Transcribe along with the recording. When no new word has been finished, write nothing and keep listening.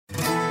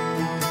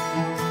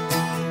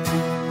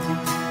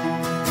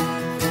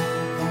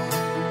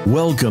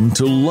Welcome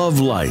to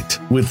Love Light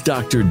with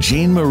Dr.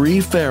 Jean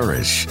Marie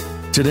Farish.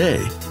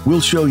 Today,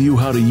 we'll show you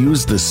how to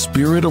use the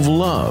spirit of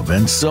love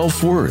and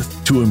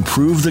self-worth to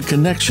improve the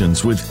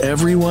connections with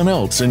everyone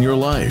else in your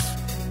life.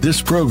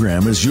 This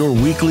program is your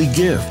weekly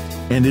gift,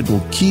 and it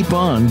will keep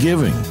on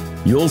giving.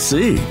 You'll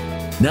see.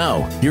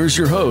 Now, here's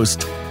your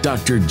host,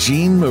 Dr.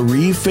 Jean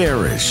Marie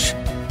Farish.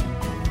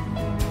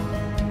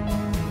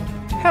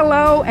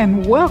 Hello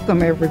and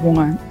welcome,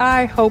 everyone.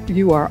 I hope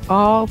you are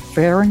all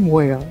faring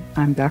well.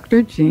 I'm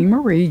Dr. Jean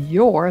Marie,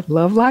 your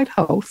Love Light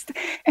host,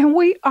 and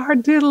we are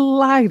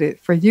delighted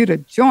for you to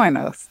join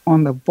us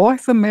on the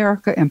Voice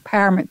America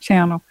Empowerment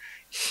Channel,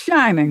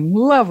 shining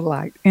love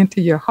light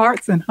into your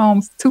hearts and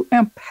homes to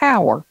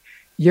empower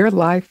your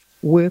life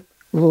with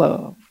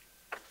love.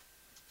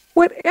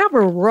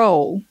 Whatever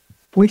role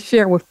we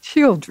share with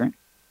children,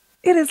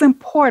 it is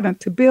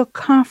important to build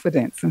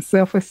confidence and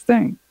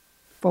self-esteem.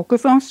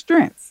 Focus on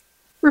strengths.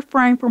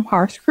 Refrain from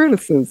harsh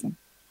criticism.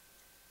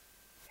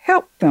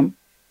 Help them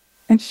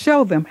and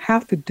show them how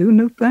to do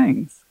new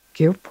things.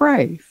 Give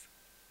praise.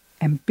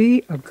 And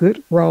be a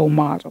good role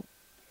model.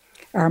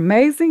 Our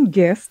amazing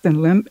guest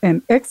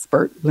and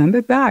expert,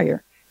 Lynda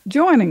Dyer,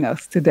 joining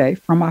us today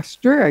from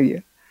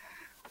Australia,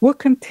 will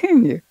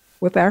continue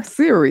with our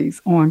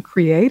series on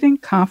creating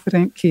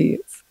confident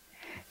kids.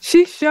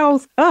 She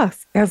shows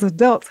us as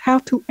adults how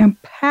to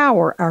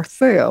empower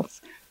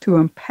ourselves to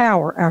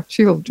empower our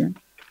children.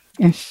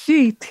 And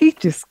she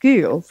teaches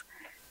skills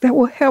that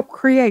will help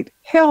create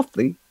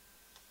healthy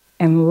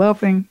and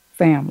loving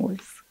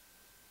families.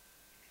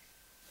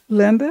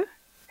 Lynda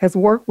has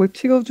worked with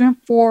children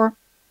for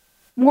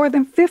more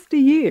than 50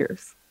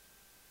 years.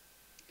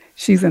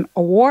 She's an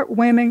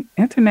award-winning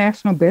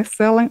international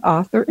best-selling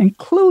author,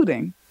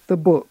 including the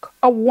book,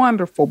 a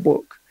wonderful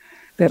book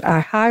that I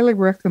highly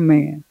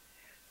recommend,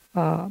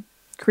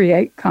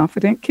 Create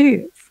Confident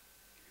Kids.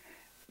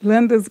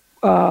 Lynda's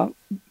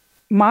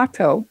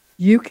motto,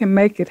 "You can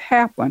make it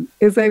happen,"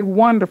 is a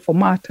wonderful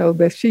motto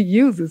that she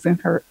uses in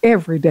her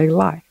everyday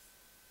life.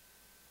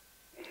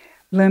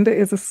 Lynda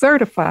is a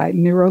certified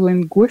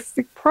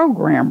neurolinguistic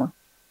programmer,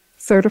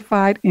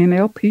 certified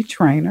NLP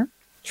trainer,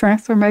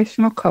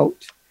 transformational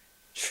coach,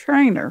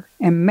 trainer,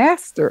 and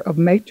master of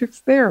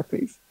matrix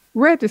therapies,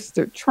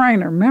 registered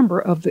trainer, member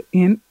of the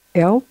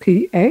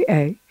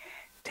NLPAA,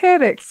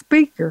 TEDx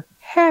speaker.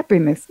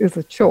 Happiness is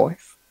a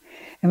choice.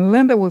 And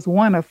Lynda was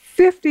one of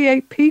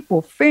 58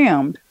 people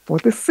filmed for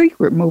The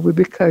Secret movie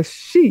because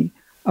she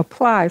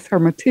applies her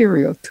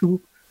material to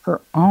her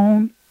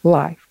own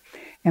life.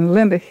 And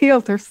Lynda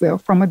healed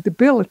herself from a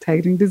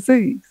debilitating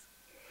disease.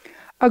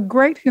 A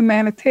great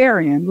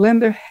humanitarian,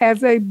 Lynda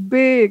has a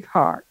big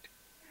heart.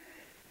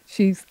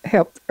 She's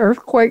helped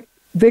earthquake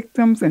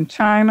victims in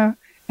China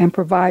and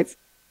provides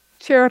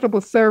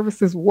charitable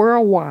services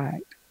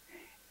worldwide.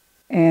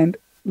 And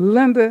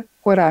Lynda,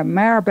 what I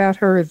admire about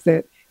her is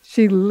that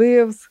she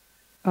lives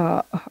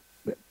her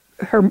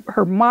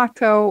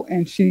motto,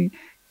 and she,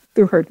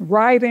 through her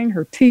writing,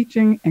 her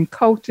teaching, and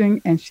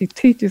coaching, and she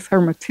teaches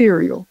her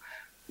material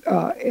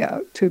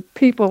to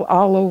people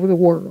all over the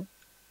world.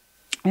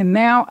 And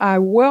now I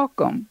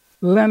welcome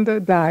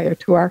Lynda Dyer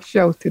to our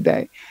show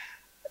today,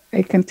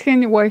 a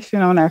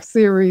continuation on our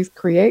series,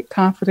 Create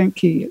Confident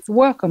Kids.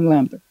 Welcome,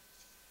 Lynda.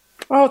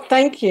 Oh,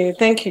 thank you.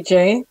 Thank you,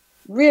 Jean.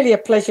 Really a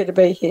pleasure to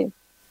be here.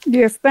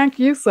 Yes, thank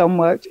you so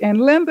much. And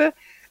Lynda,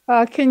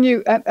 can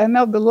you, I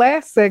know the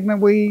last segment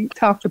we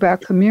talked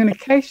about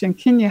communication.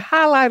 Can you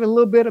highlight a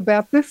little bit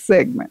about this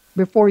segment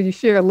before you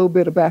share a little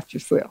bit about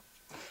yourself?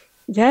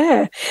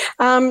 Yeah.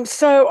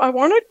 So I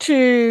wanted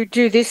to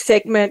do this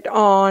segment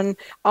on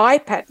eye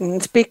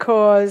patterns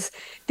because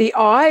the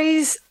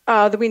eyes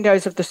are the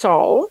windows of the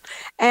soul.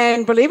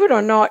 And believe it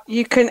or not,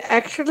 you can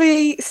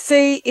actually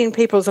see in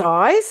people's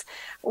eyes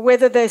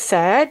whether they're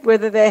sad,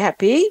 whether they're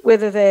happy,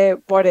 whether they're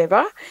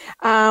whatever.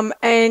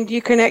 And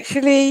you can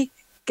actually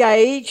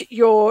gauge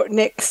your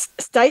next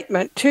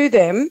statement to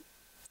them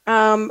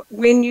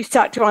when you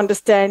start to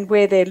understand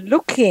where they're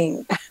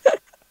looking.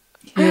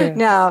 Yes.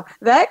 Now,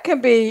 that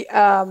can be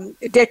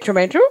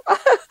detrimental,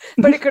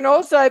 but it can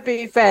also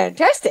be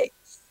fantastic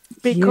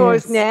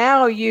because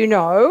now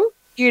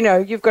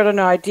you've got an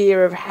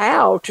idea of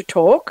how to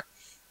talk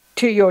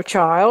to your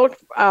child,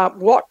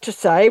 what to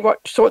say,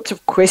 what sorts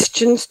of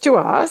questions to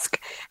ask,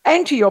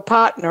 and to your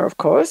partner, of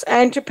course,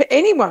 and to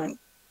anyone,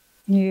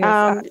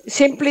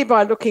 simply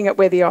by looking at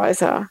where the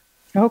eyes are.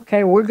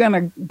 Okay, we're going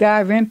to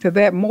dive into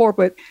that more,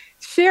 but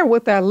share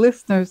with our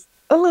listeners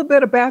a little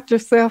bit about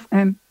yourself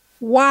and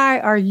why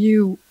are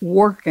you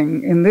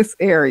working in this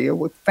area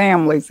with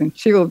families and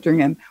children,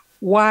 and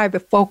why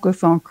the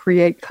focus on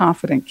Create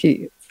Confident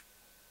Kids?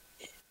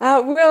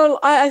 Well,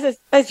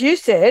 as you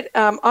said,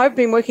 I've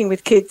been working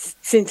with kids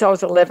since I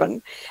was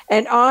 11,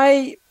 and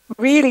I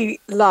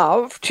really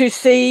love to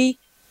see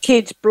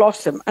kids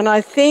blossom. And I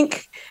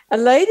think a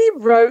lady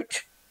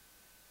wrote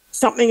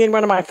something in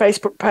one of my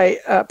Facebook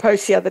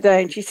posts the other day,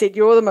 and she said,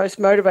 "You're the most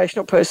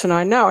motivational person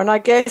I know." And I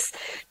guess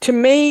to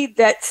me,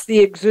 that's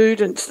the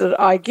exudance that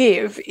I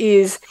give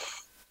is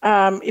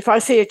if I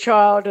see a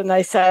child and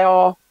they say,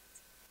 "Oh,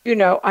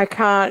 I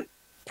can't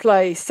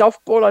play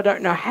softball, I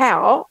don't know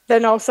how,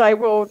 then I'll say,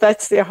 well,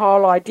 that's the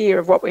whole idea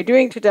of what we're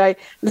doing today.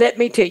 Let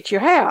me teach you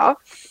how.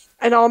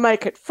 And I'll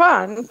make it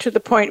fun to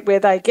the point where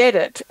they get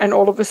it. And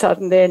all of a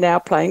sudden they're now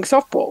playing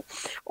softball.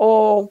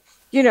 Or,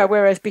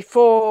 whereas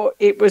before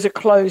it was a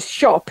closed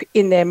shop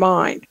in their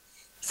mind.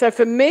 So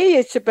for me,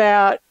 it's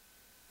about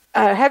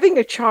having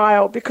a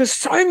child, because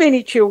so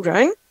many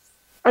children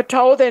are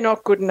told they're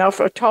not good enough,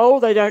 are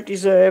told they don't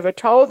deserve, are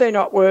told they're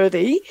not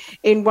worthy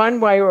in one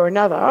way or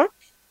another.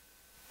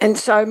 And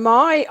so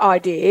my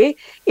idea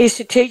is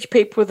to teach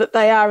people that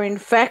they are in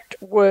fact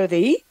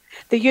worthy.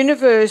 The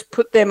universe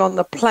put them on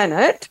the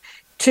planet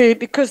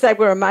because they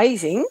were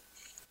amazing,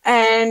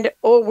 and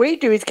all we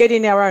do is get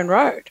in our own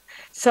road.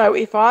 So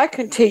if I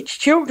can teach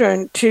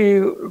children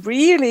to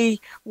really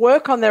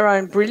work on their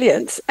own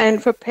brilliance,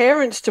 and for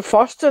parents to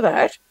foster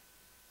that,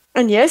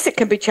 and yes, it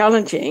can be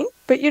challenging,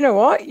 but you know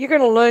what? You're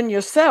going to learn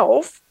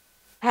yourself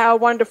how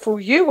wonderful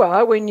you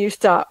are when you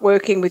start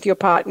working with your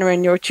partner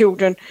and your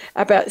children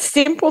about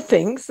simple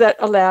things that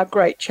allow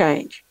great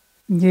change.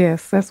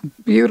 Yes, that's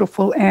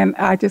beautiful. And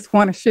I just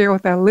want to share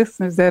with our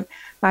listeners that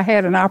I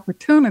had an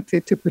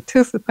opportunity to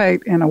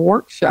participate in a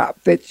workshop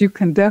that you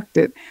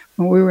conducted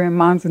when we were in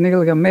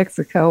Manzanillo,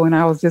 Mexico, and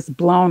I was just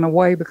blown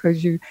away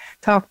because you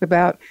talked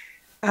about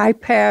eye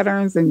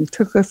patterns and you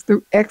took us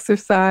through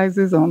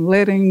exercises on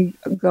letting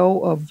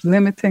go of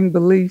limiting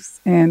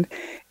beliefs. And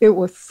it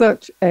was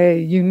such a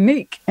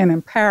unique and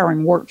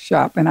empowering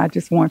workshop. And I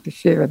just wanted to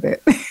share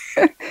that.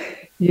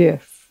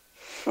 Yes.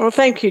 Well,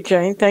 thank you,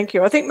 Jane. Thank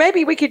you. I think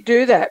maybe we could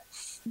do that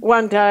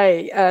one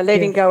day,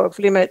 letting go of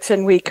limits,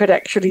 and we could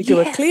actually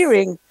do a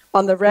clearing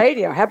on the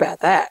radio. How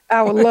about that?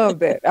 I would love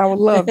that. I would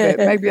love that.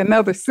 Maybe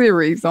another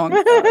series on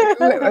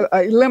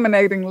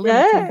eliminating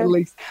limiting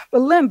beliefs. But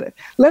Lynda,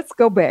 let's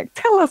go back.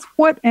 Tell us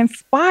what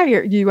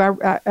inspired you.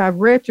 I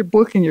read your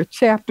book and your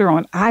chapter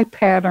on eye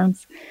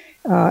patterns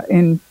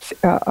in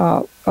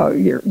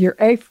your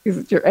eighth. Is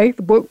it your eighth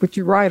book? But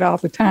you write all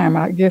the time.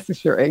 I guess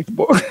it's your eighth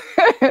book.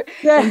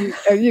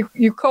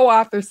 You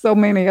co-author so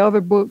many other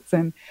books,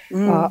 and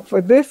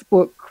for this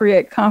book,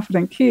 Create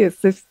Confident Kids,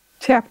 this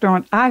chapter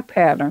on eye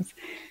patterns.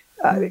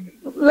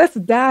 Let's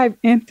dive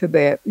into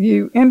that.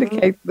 You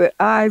indicate that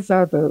eyes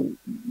are the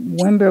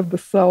window of the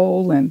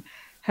soul, and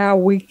how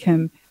we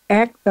can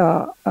act.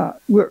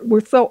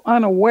 We're so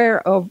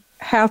unaware of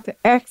how to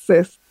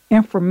access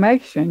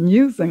information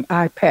using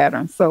eye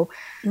patterns. So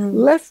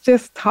let's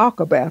just talk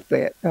about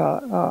that.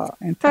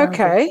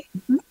 Okay.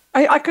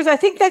 Because I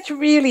think that's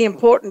really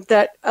important,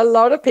 that a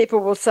lot of people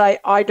will say,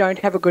 I don't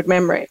have a good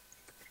memory.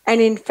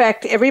 And in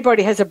fact,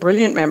 everybody has a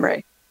brilliant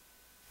memory.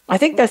 I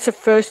think that's the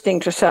first thing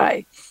to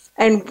say.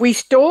 And we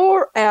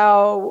store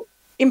our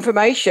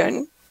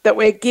information that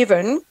we're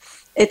given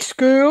at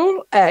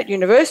school, at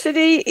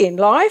university, in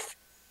life.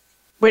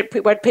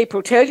 What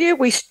people tell you,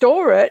 we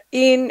store it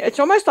it's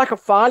almost like a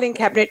filing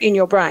cabinet in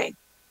your brain.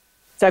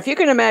 So if you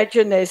can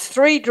imagine, there's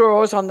 3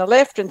 drawers on the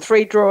left and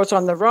 3 drawers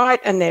on the right,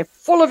 and they're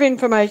full of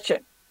information.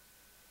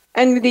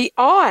 And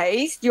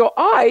your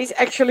eyes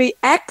actually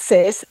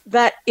access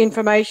that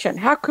information.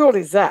 How cool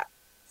is that?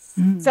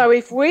 So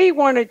if we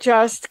want to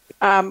just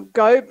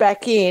go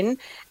back in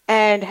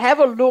and have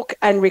a look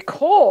and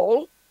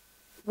recall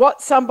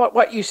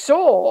what you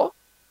saw,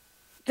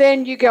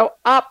 then you go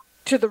up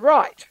to the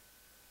right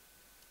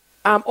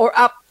or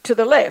up to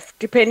the left,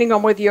 depending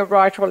on whether you're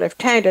right or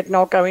left-handed, and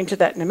I'll go into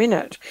that in a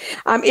minute.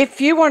 If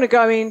you want to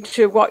go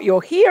into what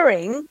you're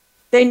hearing,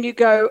 then you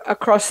go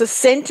across the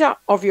center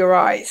of your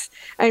eyes.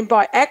 And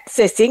by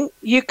accessing,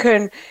 you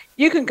can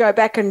go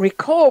back and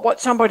recall what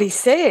somebody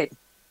said.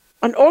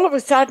 And all of a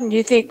sudden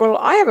you think, well,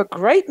 I have a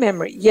great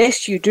memory.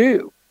 Yes, you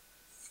do.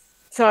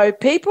 So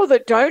people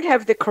that don't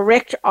have the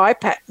correct eye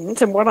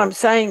patterns, and what I'm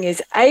saying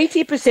is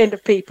 80%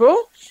 of people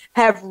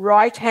have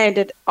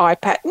right-handed eye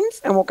patterns,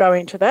 and we'll go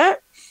into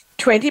that.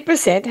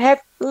 20% have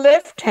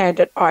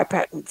left-handed eye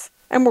patterns,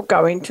 and we'll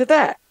go into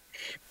that.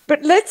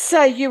 But let's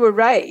say you were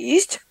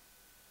raised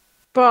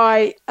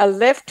by a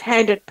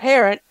left-handed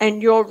parent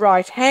and you're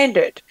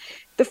right-handed.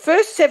 The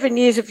first 7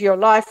 years of your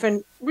life,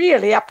 and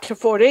really up to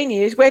 14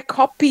 years, we're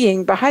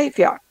copying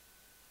behaviour.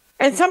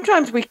 And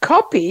sometimes we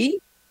copy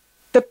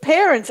the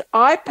parents'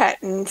 eye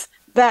patterns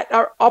that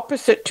are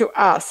opposite to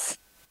us.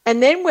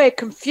 And then we're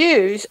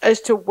confused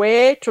as to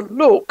where to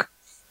look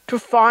to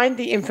find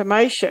the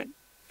information.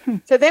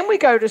 So then we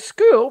go to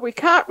school, we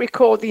can't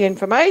recall the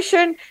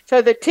information,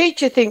 so the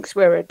teacher thinks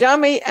we're a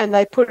dummy and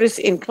they put us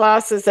in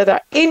classes that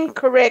are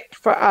incorrect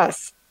for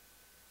us.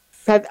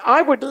 So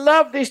I would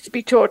love this to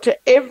be taught to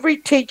every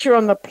teacher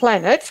on the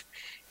planet,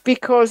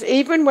 because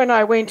even when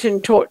I went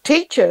and taught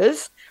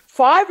teachers,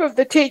 5 of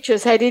the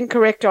teachers had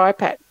incorrect eye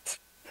patterns.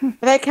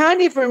 They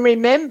can't even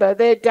remember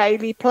their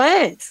daily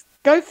plans.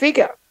 Go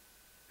figure.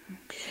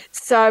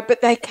 So, but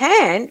they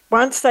can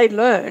once they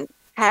learn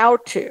how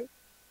to.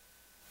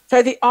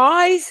 So the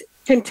eyes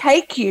can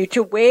take you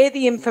to where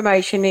the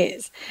information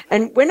is.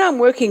 And when I'm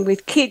working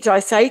with kids, I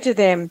say to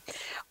them,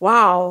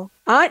 wow,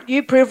 aren't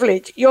you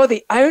privileged? You're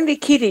the only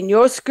kid in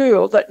your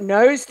school that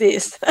knows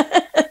this.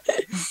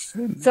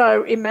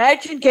 So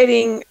imagine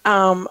getting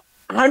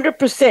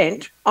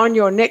 100% on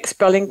your next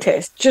spelling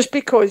test just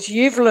because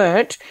you've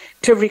learnt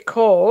to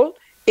recall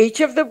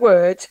each of the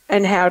words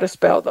and how to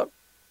spell them.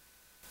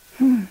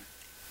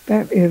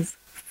 That is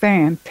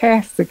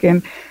fantastic.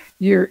 And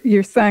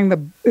you're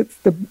saying it's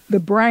the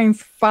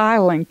brain's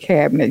filing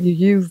cabinet. You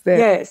use that,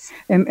 yes,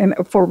 and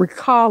for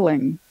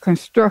recalling,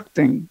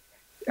 constructing.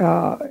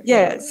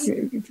 Yes,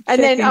 and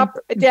then up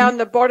down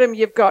the bottom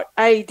you've got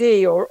AD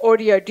or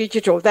audio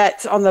digital.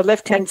 That's on the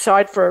left-hand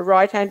side for a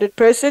right-handed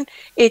person.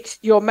 It's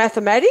your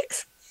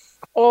mathematics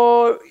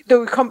or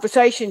the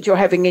conversations you're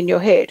having in your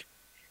head.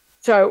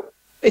 So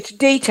it's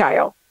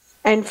detail.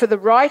 And for the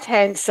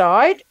right-hand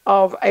side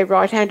of a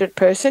right-handed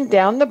person,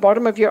 down the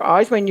bottom of your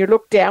eyes, when you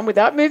look down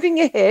without moving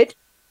your head,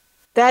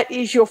 that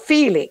is your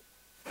feeling.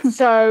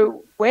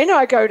 So when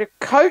I go to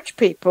coach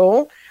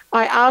people,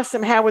 I ask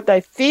them how would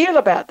they feel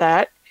about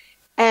that,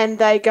 and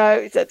they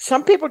go that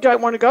some people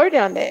don't want to go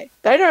down there.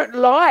 They don't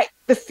like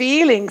the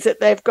feelings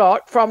that they've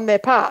got from their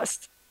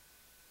past.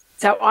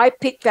 So I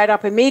pick that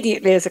up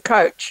immediately as a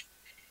coach,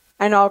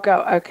 and I'll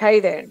go, okay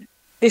then,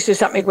 this is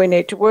something we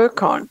need to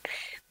work on.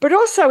 But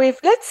also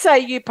if, let's say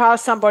you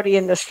pass somebody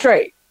in the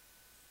street,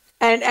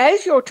 and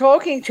as you're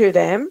talking to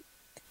them,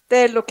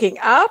 they're looking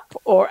up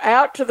or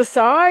out to the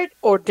side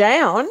or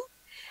down,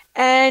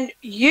 and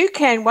you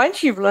can,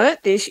 once you've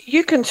learnt this,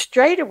 you can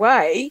straight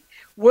away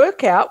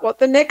work out what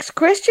the next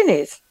question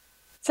is.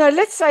 So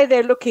let's say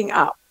they're looking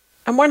up.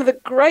 And one of the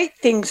great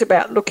things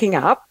about looking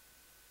up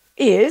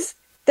is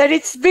that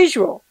it's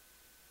visual.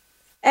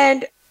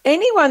 And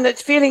anyone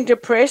that's feeling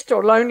depressed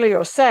or lonely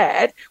or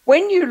sad,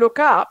 when you look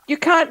up, you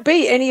can't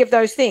be any of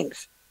those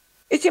things.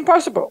 It's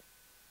impossible.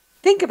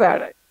 Think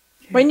about it.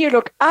 When you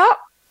look up,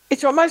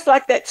 it's almost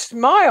like that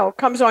smile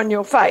comes on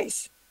your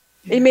face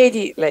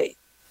immediately.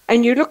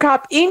 And you look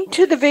up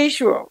into the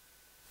visual,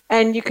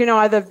 and you can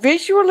either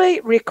visually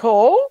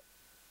recall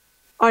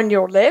on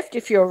your left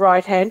if you're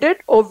right-handed,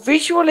 or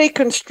visually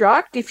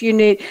construct if you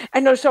need.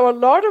 And also a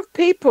lot of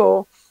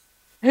people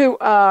who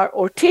are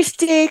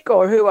autistic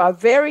or who are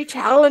very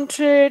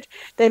talented,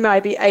 they may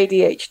be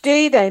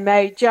ADHD, they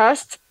may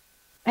just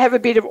have a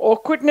bit of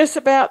awkwardness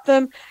about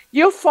them.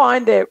 You'll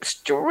find they're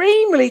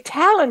extremely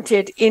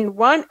talented in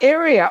one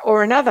area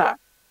or another.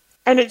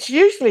 And it's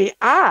usually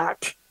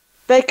art.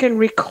 They can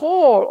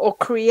recall or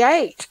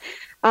create.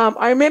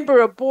 I remember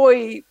a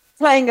boy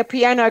playing a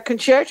piano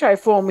concerto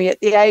for me at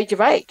the age of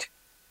 8.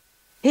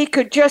 He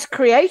could just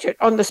create it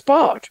on the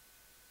spot.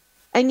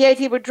 And yet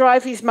he would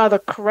drive his mother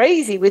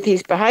crazy with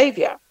his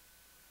behaviour.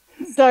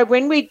 So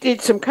when we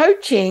did some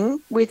coaching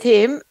with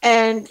him,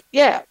 and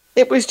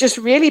it was just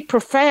really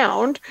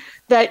profound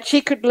that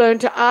she could learn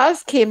to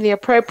ask him the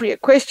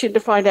appropriate question to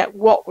find out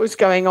what was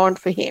going on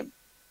for him.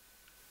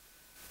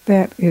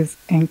 That is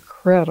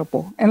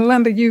incredible. And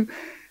Lynda,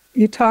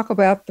 you talk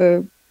about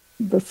the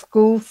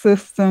school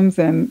systems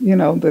and,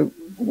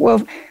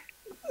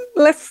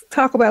 let's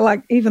talk about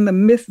like even the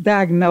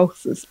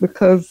misdiagnosis,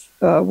 because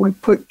we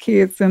put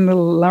kids in the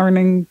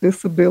learning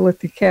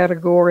disability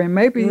category, and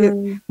maybe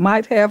it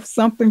might have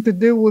something to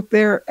do with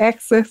their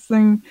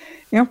accessing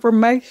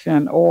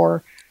information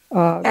or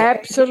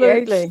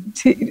absolutely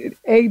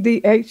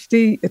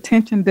ADHD,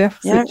 attention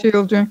deficit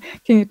children.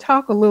 Can you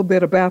talk a little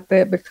bit about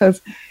that?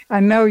 Because I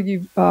know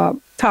you've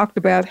talked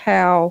about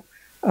how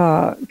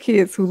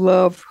kids who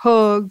love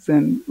hugs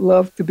and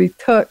love to be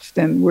touched,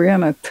 and we're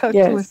in a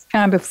touchless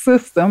kind of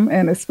system,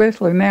 and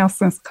especially now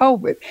since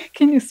COVID.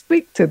 Can you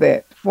speak to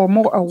that for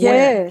more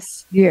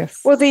awareness?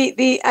 Yes. Well,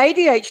 the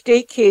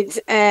ADHD kids,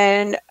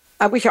 and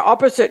which are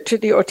opposite to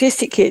the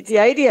autistic kids, the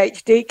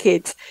ADHD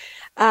kids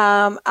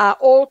are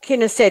all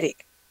kinesthetic,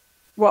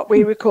 what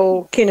we would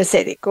call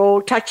kinesthetic,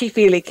 or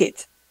touchy-feely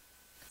kids.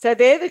 So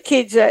they're the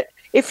kids that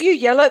if you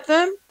yell at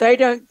them, they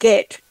don't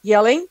get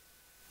yelling.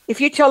 If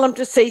you tell them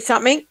to see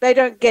something, they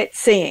don't get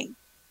seeing.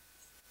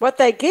 What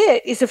they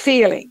get is a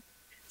feeling.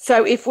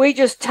 So if we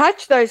just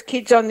touch those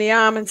kids on the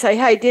arm and say,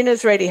 hey,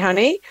 dinner's ready,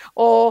 honey,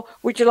 or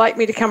would you like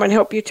me to come and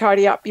help you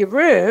tidy up your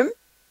room,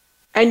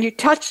 and you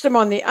touch them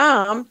on the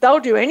arm, they'll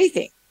do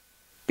anything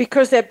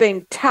because they've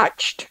been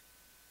touched.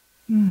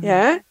 Mm-hmm.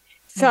 Yeah.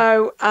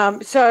 So,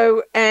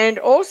 and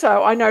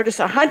also I notice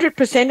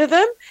 100% of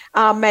them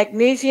are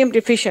magnesium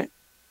deficient.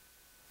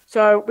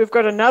 So we've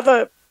got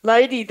another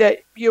lady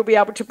that you'll be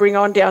able to bring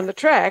on down the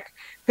track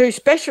who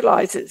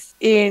specialises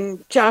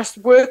in just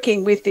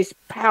working with this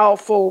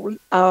powerful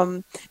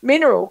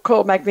mineral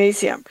called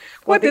magnesium.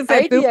 What does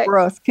that do for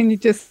us? Can you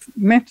just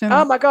mention?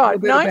 Oh, my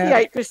God,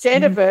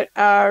 98% of it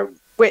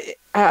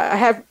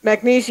have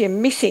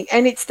magnesium missing,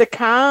 and it's the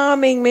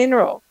calming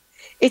mineral.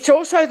 It's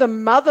also the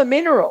mother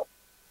mineral.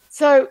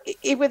 So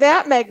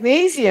without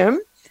magnesium,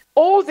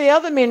 all the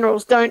other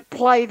minerals don't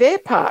play their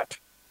part.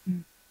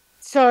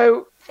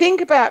 So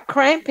think about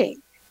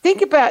cramping.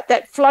 Think about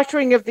that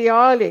fluttering of the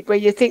eyelid where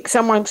you think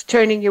someone's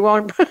turning you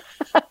on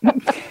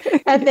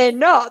and they're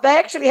not. They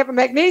actually have a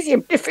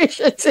magnesium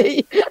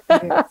deficiency.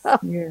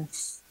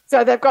 Yes.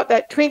 So they've got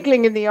that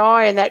twinkling in the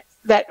eye, and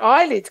that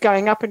eyelid's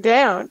going up and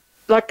down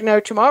like no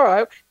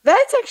tomorrow,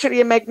 that's actually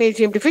a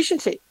magnesium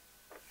deficiency.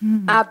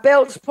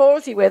 Bell's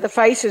palsy, where the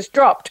face is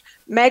dropped,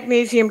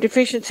 magnesium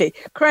deficiency.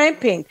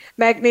 Cramping,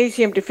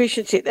 magnesium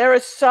deficiency. There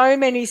are so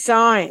many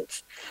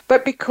signs.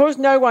 But because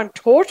no one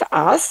taught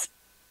us,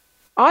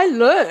 I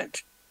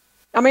learned.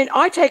 I mean,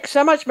 I take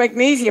so much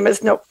magnesium,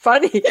 it's not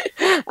funny.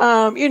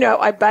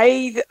 I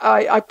bathe,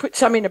 I put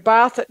some in a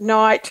bath at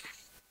night,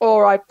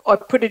 or I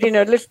put it in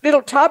a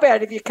little tub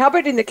out of your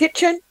cupboard in the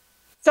kitchen,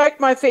 soak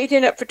my feet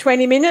in it for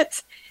 20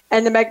 minutes,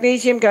 and the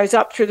magnesium goes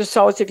up through the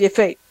soles of your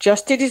feet,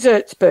 just a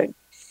dessert spoon.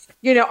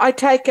 I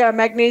take a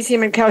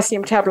magnesium and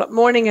calcium tablet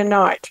morning and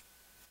night.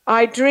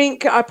 I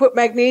put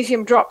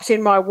magnesium drops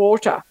in my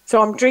water,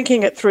 so I'm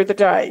drinking it through the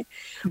day.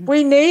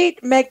 We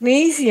need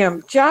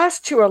magnesium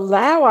just to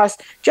allow us,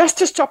 just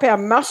to stop our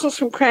muscles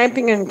from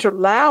cramping and to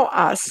allow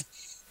us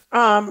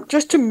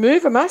just to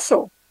move a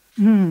muscle.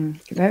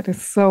 That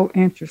is so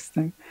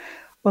interesting.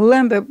 Well,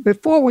 Lynda,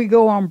 before we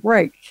go on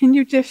break, can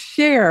you just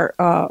share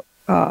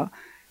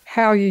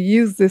how you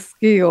use this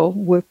skill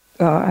with,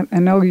 I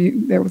know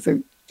there was a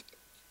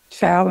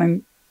child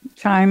in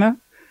China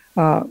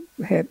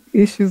had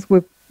issues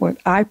with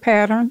eye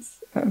patterns,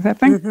 I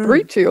think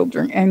 3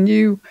 children, and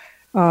you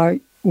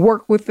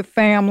worked with the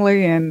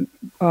family, and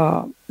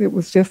it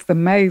was just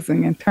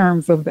amazing in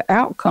terms of the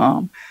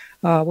outcome.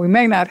 We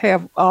may not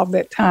have all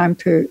that time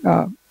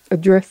to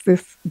address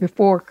this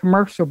before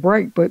commercial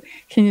break, but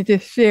can you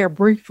just share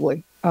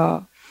briefly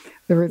the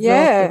results?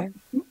 Yeah.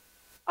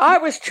 I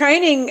was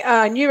training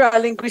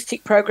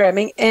neuro-linguistic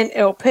programming,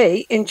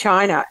 NLP, in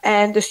China,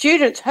 and the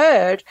students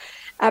heard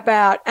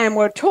about and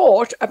were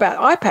taught about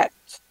eye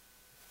patterns.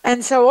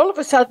 And so all of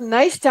a sudden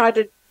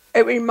it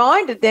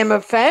reminded them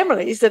of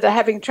families that are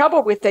having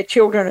trouble with their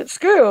children at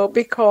school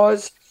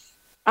because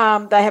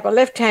they have a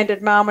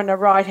left-handed mum and a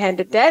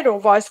right-handed dad, or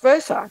vice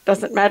versa.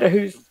 Doesn't matter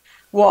who's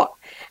what.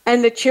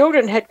 And the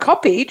children had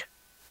copied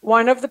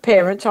one of the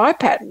parents' eye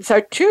patterns.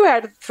 So 2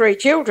 out of 3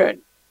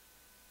 children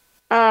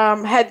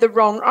had the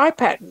wrong eye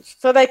patterns,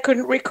 so they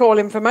couldn't recall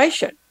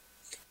information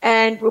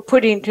and were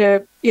put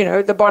into,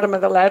 the bottom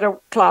of the ladder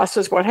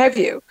classes, what have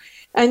you.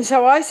 And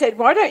so I said,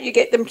 why don't you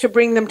get them to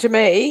bring them to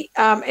me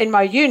in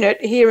my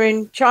unit here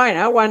in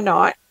China one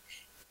night?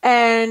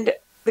 And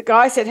the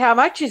guy said, how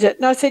much is it?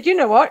 And I said, you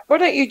know what? Why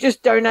don't you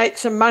just donate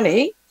some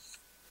money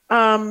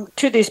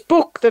to this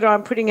book that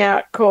I'm putting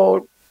out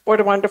called What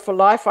a Wonderful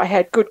Life I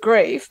Had, Good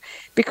Grief,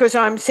 because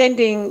I'm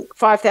sending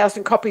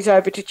 5,000 copies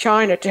over to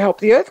China to help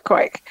the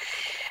earthquake.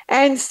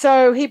 And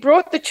so he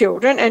brought the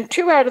children, and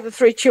 2 out of the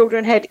 3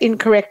 children had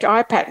incorrect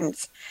eye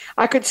patterns.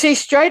 I could see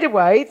straight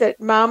away that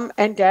mum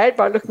and dad,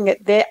 by looking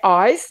at their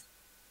eyes,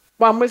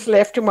 one was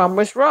left and one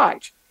was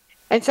right.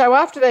 And so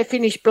after they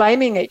finished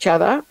blaming each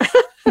other,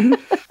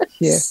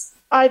 yes,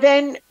 I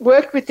then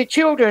worked with the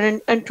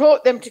children and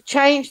taught them to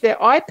change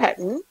their eye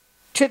pattern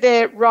to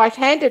their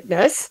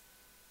right-handedness.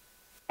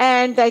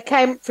 And they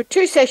came for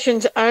 2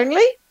 sessions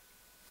only.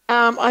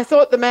 I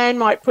thought the man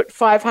might put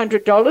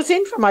 $500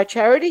 in for my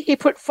charity. He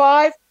put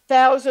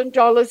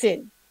 $5,000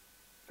 in.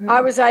 I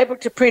was able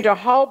to print a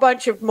whole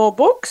bunch of more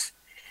books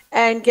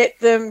and get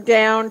them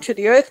down to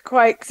the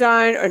earthquake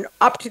zone and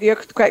up to the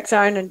earthquake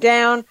zone and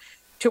down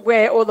to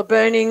where all the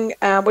burning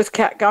was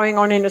going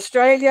on in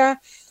Australia.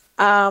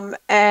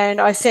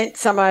 And I sent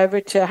some over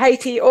to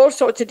Haiti, all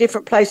sorts of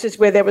different places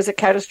where there was a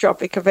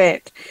catastrophic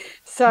event.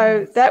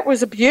 So that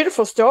was a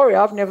beautiful story.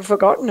 I've never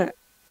forgotten it.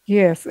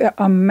 Yes,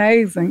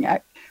 amazing.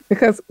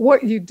 Because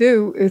what you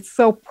do is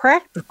so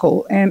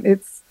practical and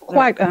it's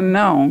quite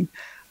unknown.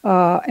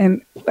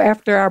 And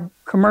after our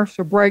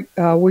commercial break,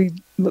 we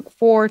look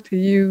forward to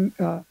you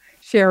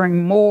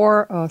sharing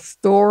more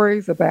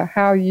stories about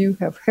how you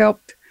have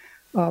helped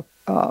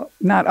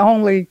not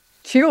only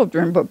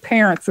children, but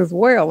parents as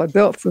well,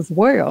 adults as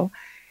well.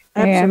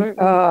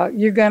 Absolutely. And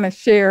you're going to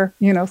share,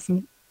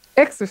 some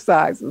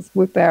exercises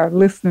with our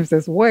listeners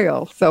as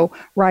well. So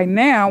right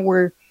now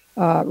we're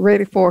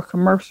ready for a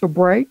commercial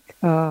break.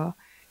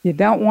 You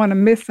don't want to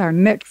miss our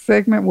next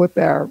segment with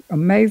our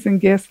amazing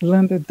guest,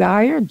 Lynder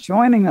Dyer,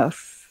 joining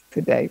us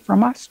today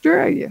from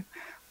Australia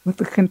with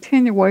a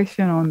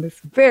continuation on this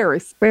very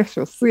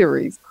special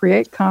series,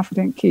 Create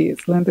Confident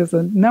Kids. Lynda's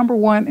a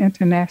 #1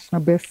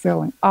 international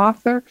best-selling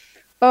author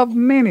of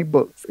many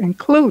books,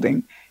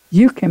 including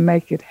You Can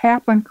Make It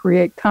Happen,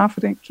 Create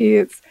Confident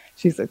Kids.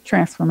 She's a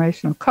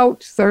transformational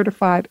coach,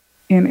 certified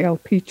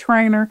NLP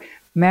trainer,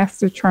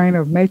 master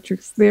trainer of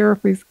matrix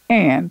therapies,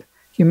 and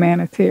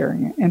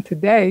humanitarian. And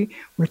today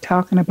we're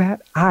talking about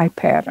eye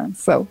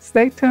patterns. So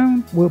stay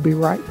tuned. We'll be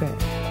right back.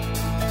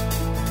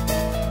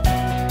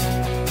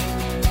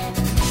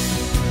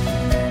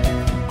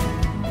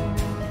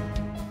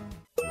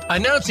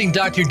 Announcing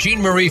Dr.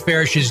 Jean Marie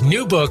Farish's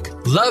new book,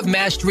 Love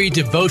Mastery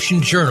Devotion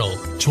Journal,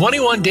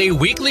 21-day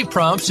weekly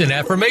prompts and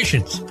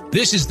affirmations.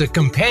 This is the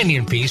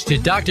companion piece to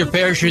Dr.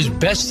 Farish's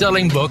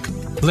best-selling book,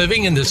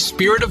 Living in the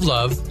Spirit of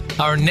Love,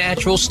 Our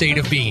Natural State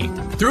of Being.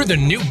 Through the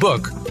new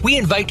book, we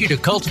invite you to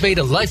cultivate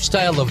a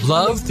lifestyle of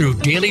love through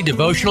daily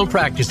devotional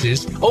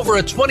practices over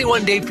a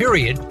 21-day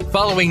period,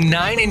 following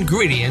 9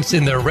 ingredients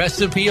in the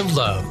recipe of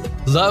love.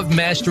 Love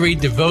Mastery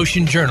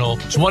Devotion Journal,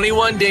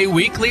 21-day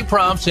weekly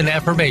prompts and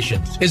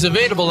affirmations, is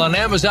available on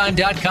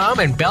Amazon.com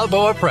and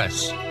Balboa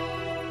Press.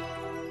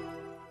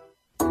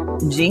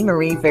 Jean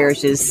Marie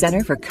Farish's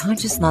Center for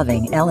Conscious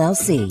Loving,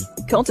 LLC,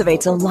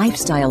 cultivates a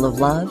lifestyle of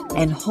love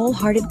and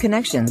wholehearted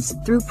connections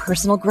through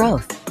personal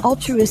growth,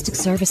 altruistic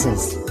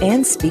services,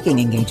 and speaking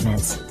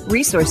engagements.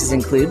 Resources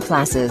include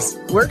classes,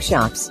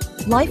 workshops,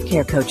 life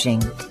care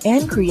coaching,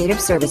 and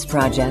creative service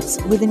projects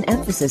with an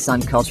emphasis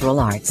on cultural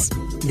arts.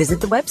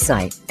 Visit the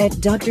website at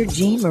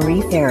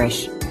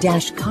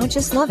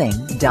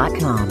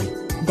drjeanmariefarish-consciousloving.com.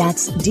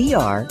 That's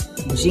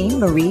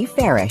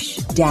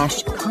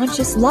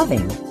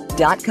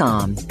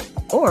drjeanmariefarish-consciousloving.com.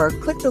 Or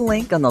click the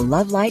link on the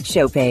Love Light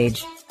show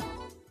page.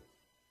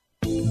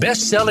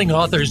 Best-selling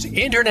Authors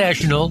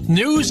International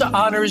news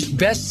honors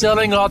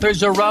best-selling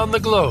authors around the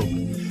globe.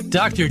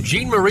 Dr.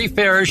 Jean Marie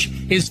Farish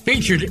is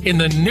featured in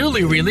the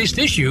newly released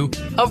issue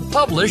of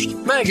Published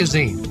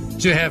magazine.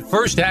 To have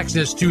first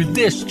access to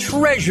this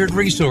treasured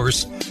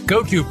resource,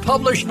 go to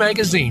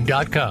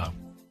publishedmagazine.com.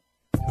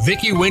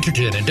 Vicki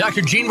Winterton and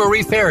Dr. Jean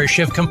Marie Farish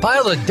have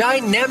compiled a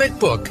dynamic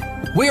book,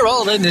 We're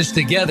All in This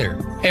Together,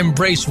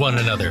 Embrace One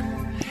Another,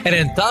 an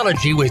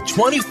anthology with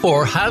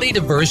 24 highly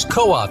diverse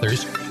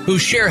co-authors who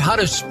share how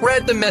to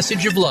spread the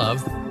message of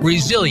love,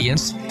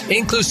 resilience,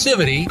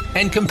 inclusivity,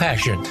 and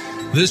compassion.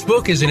 This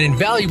book is an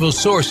invaluable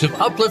source of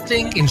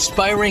uplifting,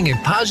 inspiring,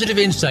 and positive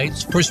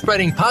insights for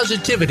spreading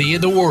positivity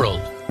in the world.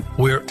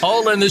 We're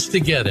All in This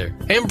Together,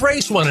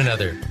 Embrace One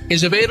Another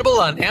is available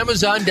on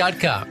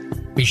Amazon.com.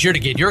 Be sure to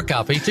get your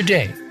copy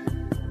today.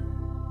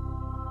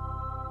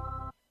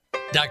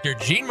 Dr.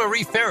 Jean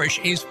Marie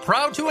Farish is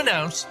proud to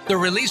announce the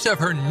release of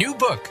her new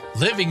book,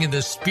 Living in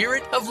the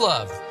Spirit of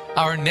Love,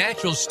 Our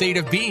Natural State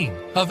of Being,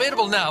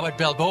 available now at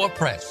Balboa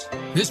Press.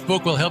 This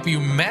book will help you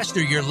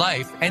master your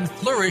life and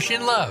flourish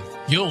in love.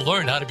 You'll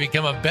learn how to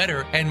become a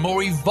better and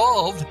more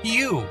evolved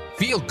you.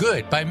 Feel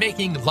good by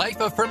making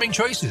life-affirming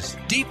choices.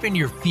 Deepen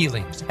your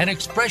feelings and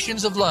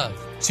expressions of love.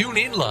 Tune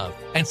in love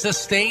and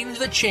sustain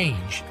the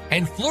change.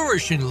 And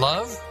flourish in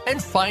love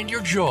and find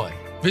your joy.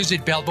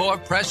 Visit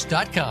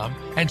BalboaPress.com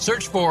and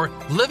search for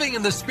Living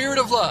in the Spirit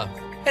of Love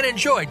and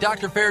enjoy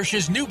Dr.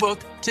 Farish's new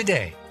book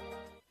today.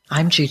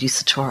 I'm Judy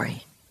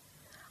Satori.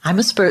 I'm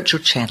a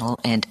spiritual channel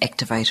and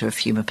activator of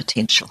human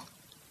potential.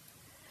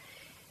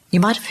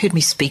 You might have heard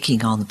me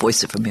speaking on the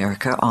Voice of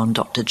America on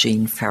Dr.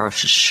 Jean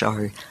Farish's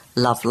show,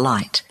 Love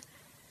Light,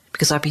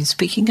 because I've been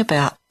speaking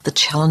about the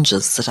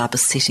challenges that are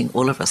besetting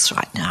all of us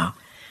right now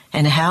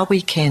and how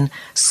we can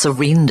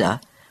surrender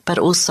but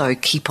also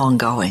keep on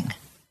going.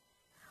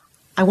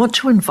 I want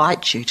to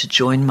invite you to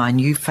join my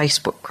new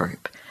Facebook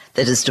group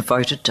that is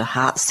devoted to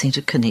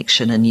heart-centered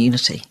connection and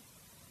unity.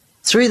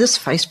 Through this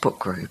Facebook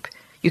group,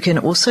 you can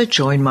also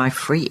join my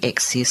free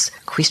access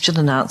question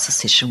and answer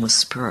session with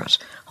Spirit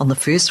on the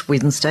first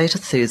Wednesday to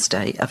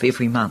Thursday of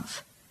every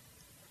month.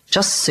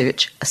 Just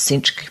search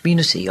Ascension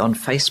Community on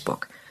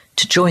Facebook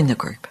to join the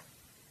group.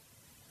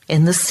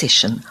 In this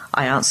session,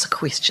 I answer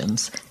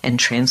questions and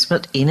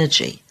transmit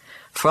energy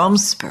from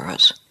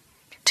Spirit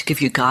to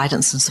give you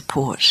guidance and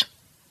support.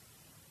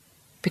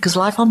 Because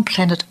life on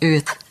planet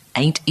Earth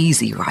ain't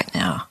easy right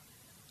now.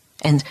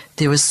 And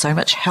there is so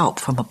much help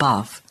from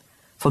above,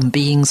 from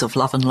beings of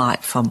love and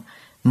light, from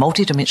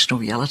multidimensional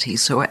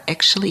realities who are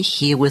actually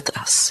here with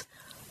us,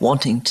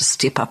 wanting to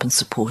step up and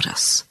support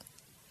us.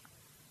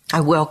 I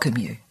welcome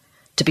you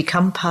to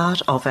become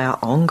part of our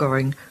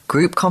ongoing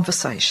group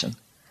conversation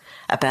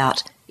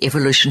about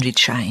evolutionary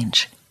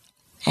change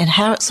and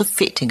how it's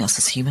affecting us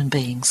as human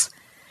beings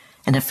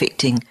and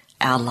affecting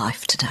our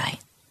life today.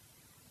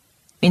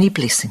 Many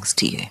blessings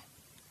to you.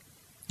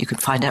 You can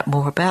find out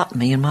more about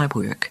me and my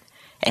work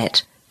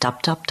at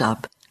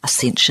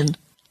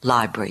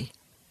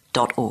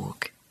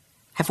www.ascensionlibrary.org.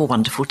 Have a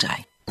wonderful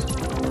day.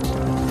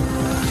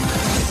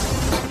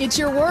 It's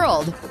your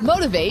world.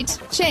 Motivate,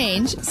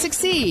 change,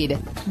 succeed.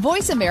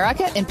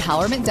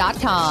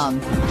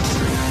 VoiceAmericaEmpowerment.com.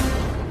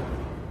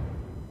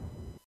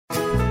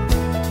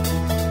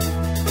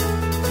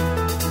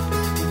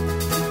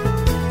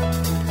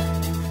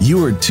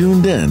 You are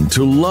tuned in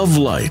to Love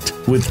Light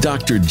with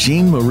Dr.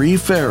 Jean Marie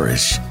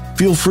Farish.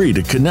 Feel free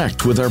to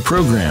connect with our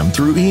program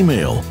through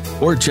email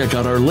or check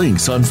out our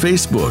links on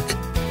Facebook.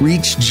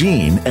 Reach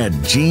Jean at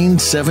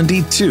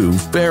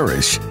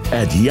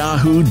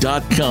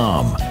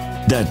Jean72Farish@yahoo.com.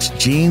 That's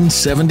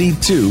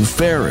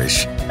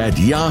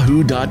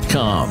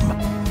Jean72Farish@yahoo.com.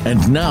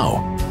 And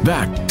now,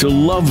 back to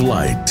Love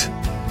Light.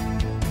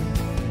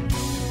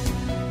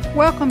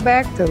 Welcome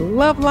back to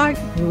Love Light,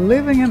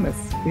 Living in the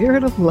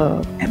Spirit of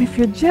Love. And if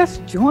you're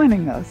just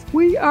joining us,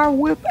 we are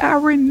with our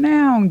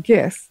renowned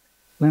guest,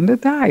 Lynda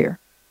Dyer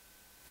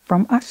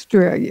from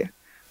Australia,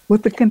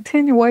 with the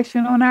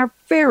continuation on our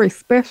very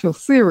special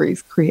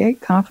series,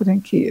 Create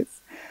Confident Kids.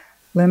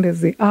 Lynda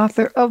is the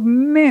author of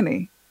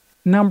many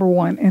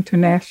 #1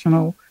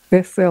 international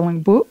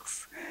best-selling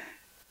books,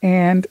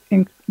 and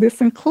this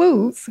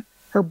includes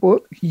her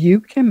book, You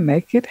Can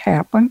Make It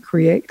Happen,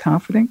 Create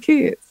Confident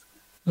Kids.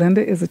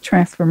 Lynda is a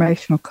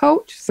transformational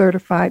coach,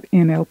 certified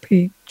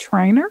NLP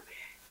trainer,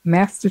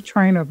 master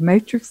trainer of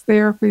matrix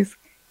therapies,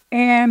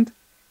 and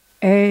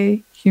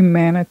a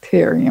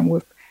humanitarian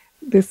with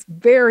this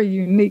very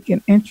unique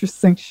and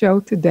interesting show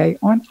today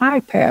on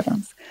eye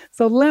patterns.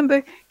 So,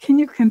 Lynda, can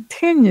you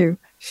continue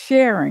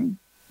sharing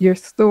your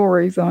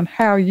stories on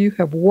how you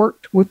have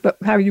worked with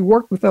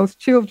those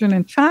children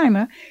in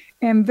China,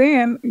 and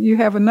then you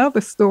have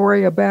another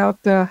story about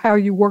how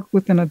you worked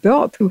with an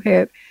adult who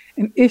had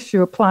an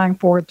issue applying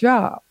for a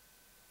job?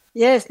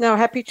 Yes, no,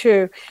 happy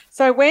to.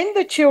 So when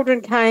the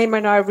children came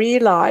and I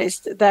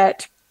realized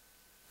that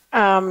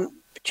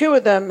two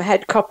of them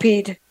had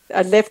copied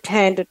a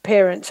left-handed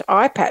parent's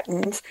eye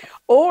patterns,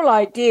 all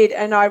I did,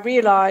 and I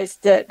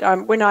realized that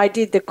when I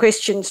did the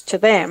questions to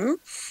them,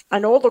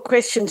 and all the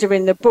questions are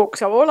in the book,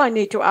 so all I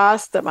need to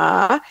ask them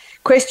are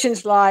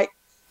questions like,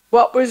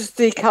 what was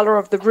the color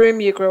of the room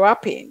you grew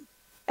up in?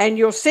 And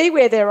you'll see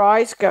where their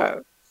eyes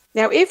go.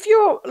 Now, if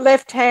you're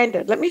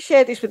left-handed, let me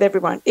share this with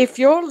everyone. If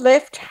you're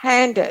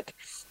left-handed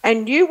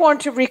and you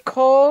want to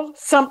recall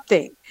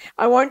something,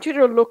 I want you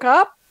to look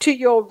up to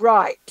your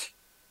right.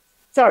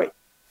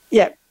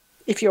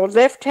 If you're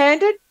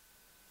left-handed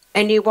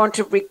and you want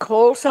to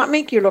recall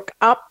something, you look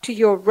up to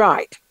your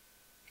right.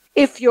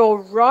 If you're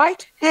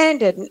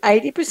right-handed, and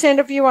 80%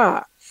 of you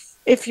are,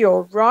 if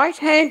you're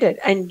right-handed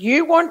and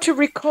you want to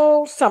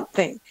recall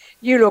something,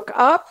 you look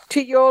up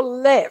to your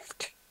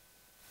left.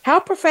 How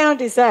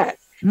profound is that?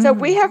 So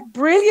we have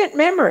brilliant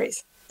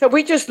memories. So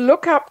we just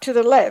look up to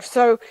the left.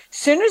 So as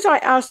soon as I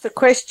ask the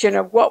question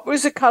of what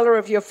was the color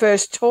of your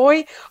first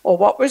toy or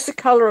what was the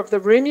color of the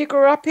room you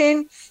grew up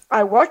in,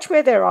 I watch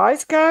where their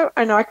eyes go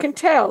and I can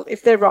tell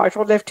if they're right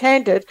or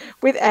left-handed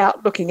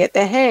without looking at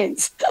their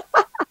hands.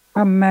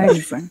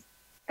 Amazing.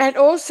 And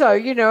also,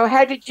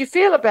 how did you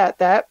feel about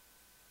that?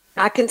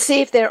 I can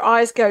see if their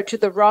eyes go to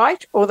the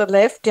right or the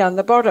left down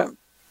the bottom.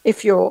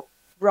 If you're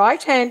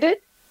right-handed,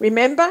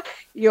 remember,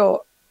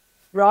 you're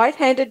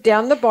right-handed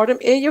down the bottom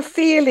are your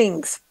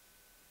feelings,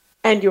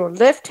 and your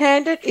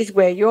left-handed is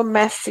where your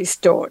maths is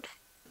stored.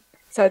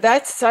 So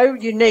that's so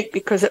unique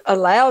because it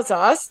allows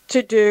us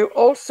to do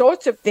all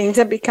sorts of things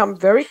and become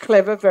very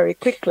clever very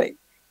quickly.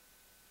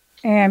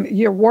 And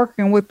you're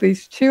working with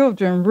these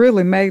children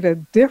really made a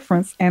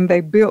difference, and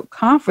they built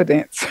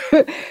confidence.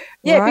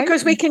 Yeah, right?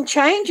 Because we can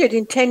change it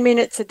in 10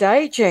 minutes a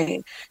day,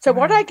 Jean. So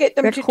what I get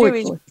them to do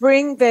is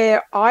bring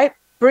their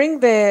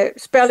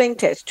spelling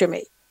test to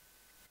me.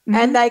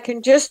 And they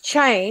can just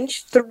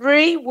change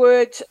 3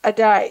 words a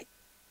day.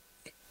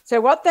 So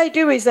what they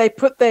do is they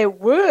put their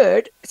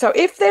word. So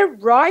if they're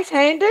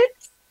right-handed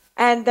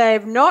and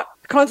they're not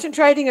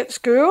concentrating at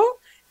school,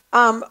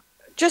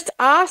 just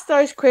ask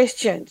those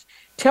questions.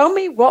 Tell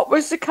me what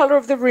was the color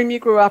of the room you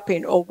grew up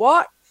in, or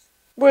what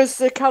was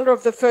the color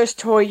of the first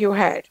toy you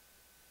had,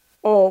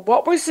 or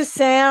what was the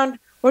sound?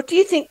 What do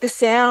you think the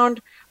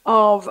sound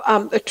of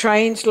the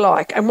train's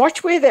like? And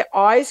watch where their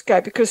eyes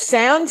go, because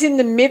sound's in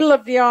the middle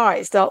of the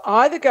eyes. They'll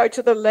either go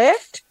to the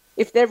left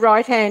if they're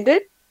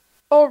right-handed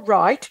or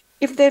right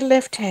if they're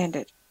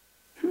left-handed.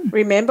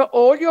 Remember,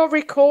 all your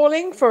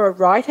recalling for a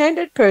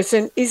right-handed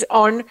person is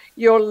on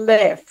your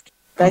left.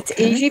 That's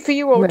easy for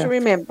you all to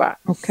remember.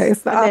 Okay,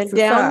 it's the and then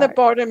down the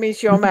bottom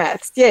is your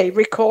maths. Yeah,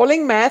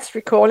 recalling maths,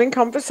 recalling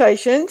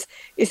conversations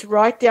is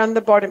right down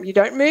the bottom. You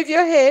don't move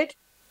your head.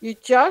 You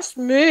just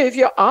move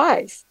your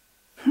eyes.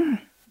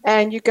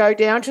 And you go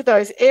down to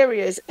those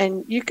areas,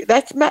 and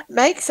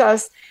makes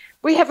us,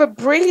 we have a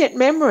brilliant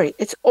memory.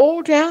 It's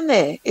all down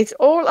there. It's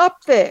all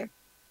up there.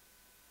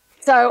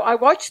 So I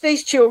watched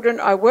these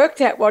children. I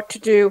worked out what to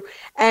do,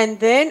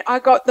 and then I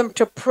got them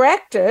to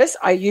practice.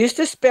 I used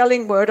a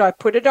spelling word. I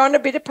put it on a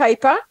bit of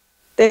paper,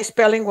 their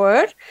spelling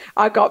word.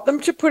 I got them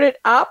to put it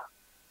up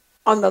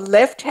on the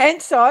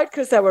left-hand side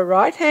because they were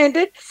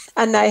right-handed,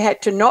 and they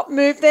had to not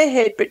move their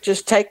head but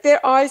just take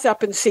their eyes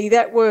up and see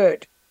that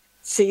word.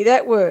 See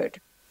that word.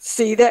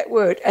 See that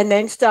word, and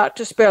then start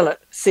to spell it.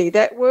 See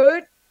that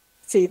word,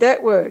 see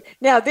that word.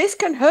 Now, this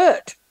can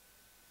hurt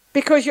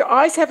because your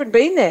eyes haven't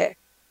been there.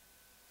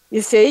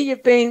 You see,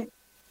 you've been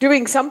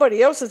doing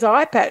somebody else's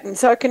eye pattern,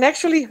 so it can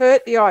actually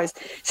hurt the eyes.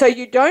 So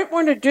you don't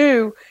want to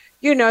do,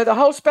 the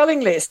whole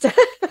spelling list.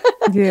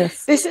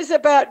 Yes. This is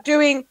about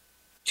doing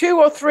 2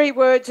 or 3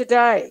 words a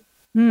day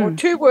or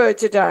 2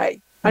 words a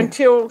day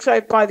until,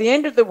 say, by the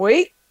end of the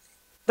week,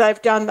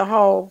 they've done the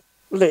whole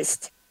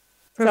list.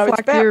 So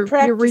it's like you're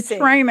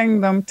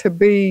retraining them to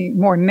be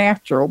more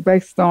natural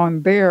based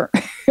on their...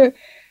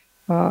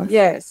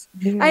 Yes.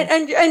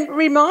 And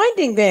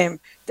reminding them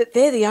that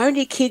they're the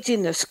only kids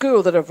in the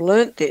school that have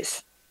learnt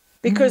this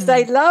because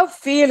they love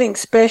feeling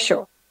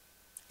special.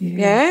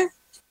 Yeah?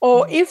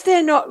 Or if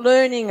they're not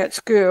learning at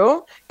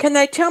school, can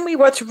they tell me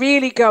what's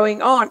really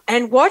going on?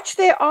 And watch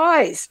their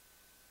eyes.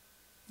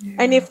 Yeah.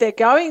 And if they're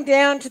going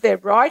down to their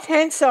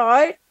right-hand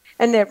side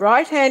and they're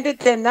right-handed,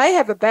 then they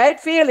have a bad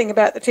feeling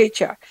about the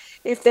teacher.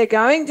 If they're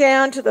going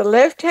down to the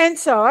left-hand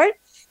side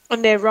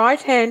and they're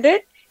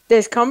right-handed,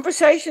 there's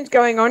conversations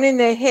going on in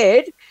their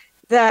head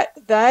that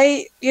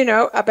they,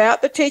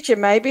 about the teacher.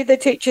 Maybe the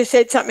teacher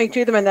said something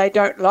to them and they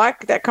don't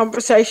like that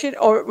conversation,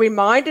 or it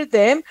reminded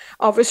them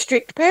of a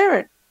strict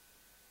parent.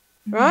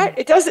 right?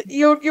 It doesn't,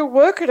 you'll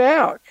work it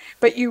out,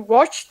 but you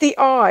watch the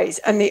eyes,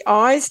 and the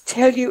eyes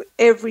tell you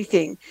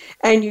everything.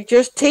 And you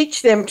just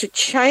teach them to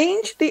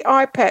change the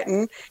eye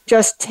pattern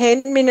just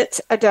 10 minutes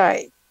a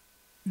day.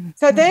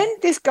 So then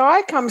this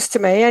guy comes to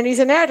me, and he's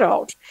an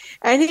adult,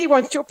 and he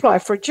wants to apply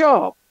for a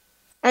job.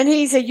 And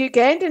he's a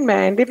Ugandan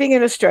man living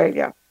in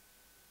Australia.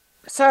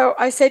 So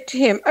I said to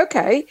him,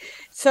 okay,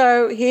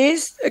 so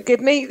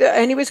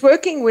and he was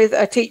working with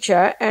a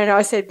teacher, and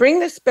I said, bring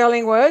the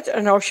spelling words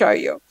and I'll show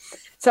you.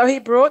 So he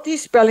brought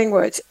these spelling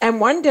words, and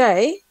one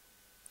day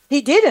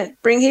he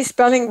didn't bring his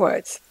spelling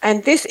words.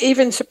 And this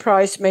even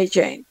surprised me,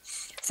 Jean.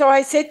 So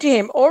I said to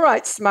him, all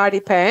right, smarty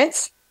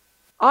pants,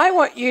 I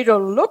want you to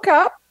look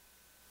up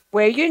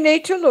where you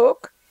need to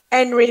look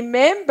and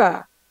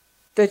remember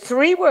the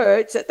 3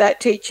 words that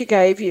teacher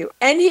gave you.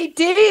 And he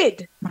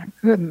did. My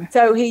goodness.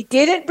 So he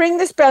didn't bring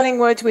the spelling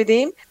words with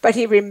him, but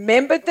he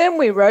remembered them.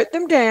 We wrote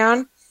them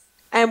down,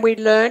 and we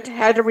learned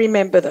how to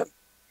remember them.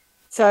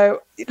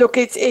 So, look,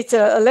 it's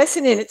a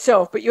lesson in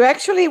itself, but you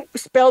actually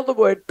spell the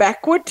word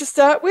backward to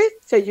start with.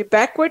 So you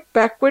backward,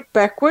 backward,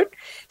 backward.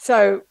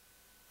 So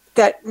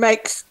that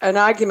makes an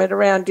argument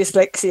around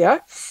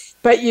dyslexia.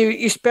 But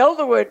you spell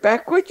the word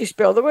backward, you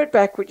spell the word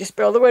backward, you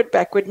spell the word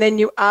backward, and then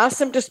you ask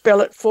them to spell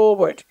it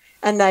forward.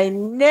 And they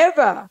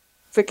never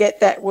forget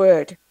that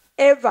word,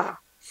 ever.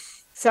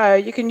 So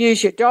you can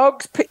use your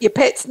your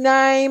pet's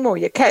name or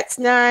your cat's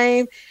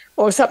name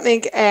or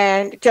something,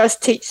 and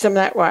just teach them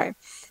that way.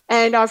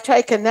 And I've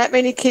taken that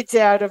many kids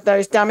out of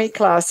those dummy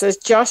classes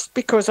just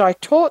because I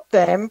taught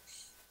them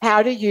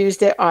how to use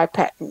their eye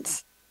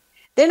patterns.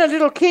 Then a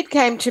little kid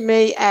came to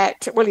me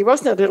he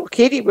wasn't a little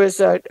kid, he was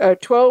a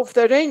 12,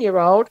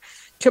 13-year-old,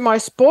 to my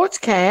sports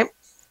camp,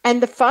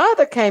 and the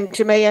father came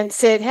to me and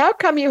said, how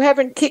come you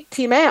haven't kicked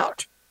him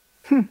out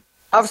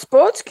of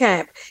sports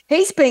camp?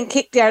 He's been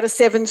kicked out of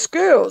 7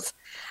 schools.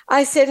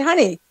 I said,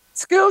 honey,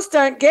 schools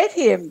don't get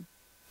him.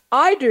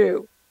 I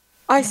do.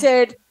 I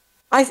said,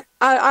 I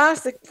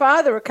asked the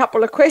father a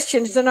couple of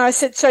questions, and I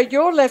said, so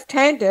you're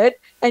left-handed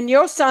and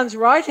your son's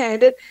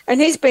right-handed, and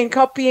he's been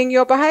copying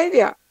your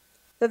behaviour.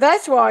 So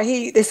that's why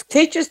the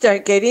teachers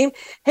don't get him.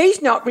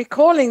 He's not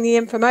recalling the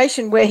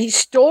information where he's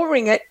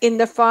storing it in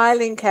the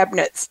filing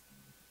cabinets.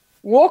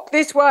 Walk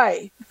this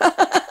way.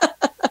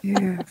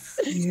 Yes,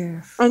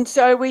 yes. And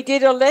so we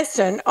did a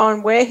lesson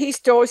on where he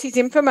stores his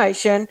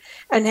information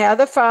and how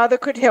the father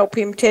could help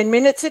him 10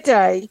 minutes a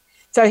day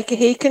so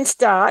he can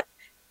start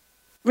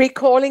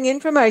recalling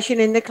information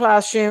in the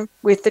classroom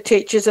with the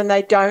teachers. And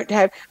I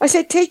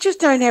said, teachers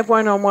don't have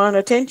one-on-one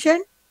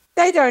attention.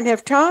 They don't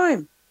have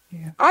time.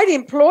 Yeah. I'd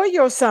employ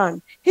your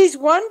son. He's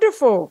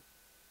wonderful.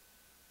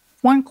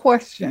 One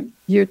question.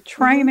 You're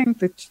training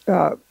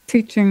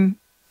teaching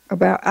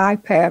about eye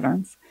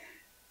patterns,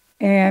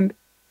 and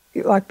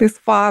like this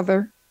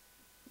father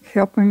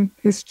helping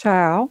his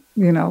child,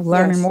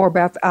 learning more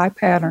about the eye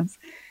patterns.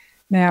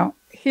 Now,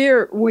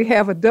 here we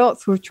have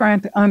adults who are trying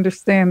to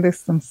understand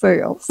this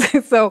themselves.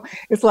 So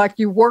it's like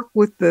you work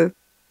with the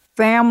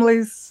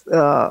families,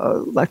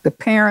 like the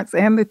parents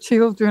and the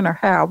children, or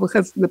how?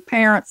 Because the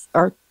parents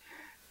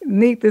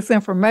need this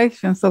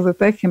information so that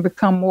they can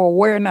become more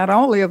aware not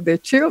only of their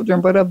children,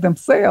 but of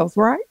themselves,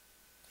 right?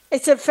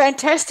 It's a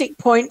fantastic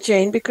point,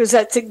 Jean, because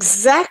that's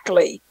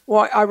exactly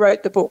why I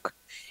wrote the book.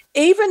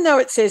 Even though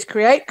it says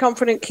create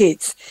confident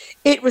kids,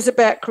 it was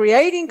about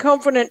creating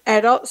confident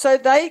adults so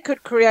they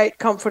could create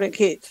confident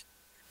kids.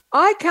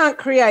 I can't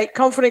create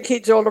confident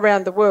kids all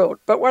around the world,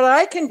 but what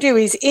I can do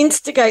is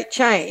instigate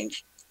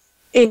change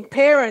in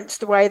parents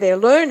the way they're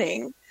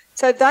learning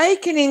so they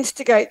can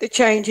instigate the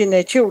change in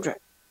their children.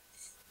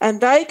 And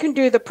they can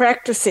do the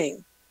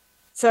practicing.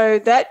 So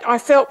that I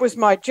felt was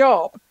my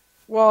job,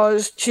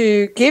 was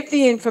to give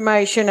the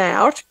information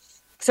out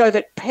so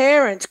that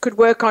parents could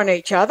work on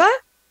each other,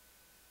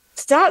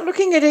 start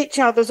looking at each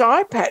other's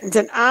eye patterns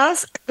and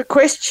ask the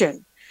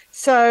question.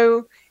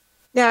 So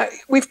now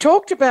we've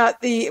talked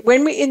about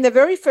in the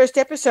very first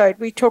episode,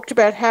 we talked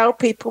about how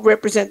people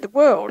represent the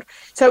world.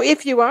 So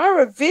if you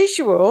are a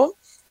visual,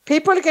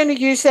 people are going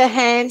to use their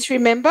hands,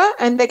 remember,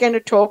 and they're going to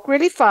talk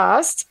really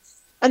fast.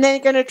 And then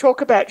you're going to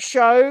talk about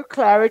show,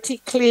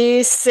 clarity,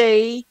 clear,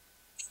 see,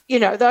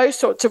 those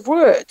sorts of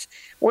words.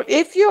 Well,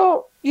 if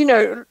you're,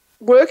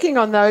 working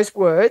on those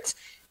words,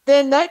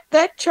 then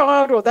that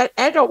child or that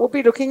adult will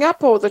be looking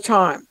up all the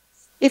time.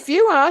 If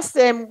you ask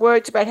them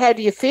words about how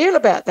do you feel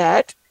about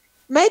that,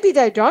 maybe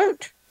they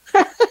don't.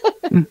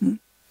 Mm-hmm.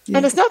 Yeah.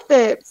 And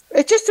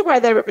it's just the way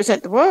they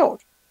represent the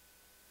world.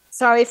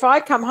 So if I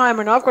come home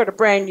and I've got a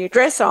brand new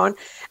dress on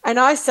and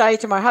I say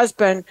to my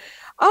husband,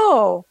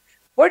 oh,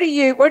 what do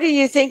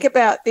you think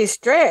about this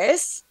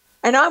dress?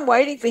 And I'm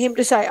waiting for him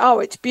to say, oh,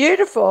 it's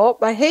beautiful.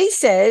 But he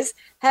says,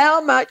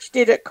 how much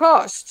did it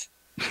cost?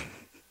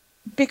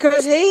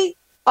 Because he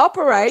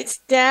operates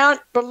down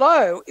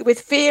below with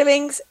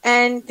feelings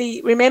and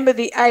remember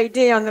the AD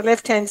on the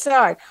left-hand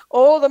side,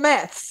 all the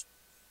maths.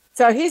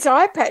 So his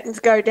eye patterns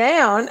go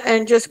down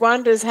and just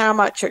wonders how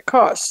much it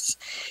costs.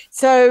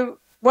 So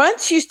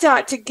Once you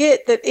start to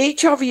get that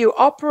each of you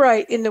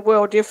operate in the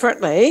world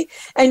differently,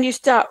 and you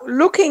start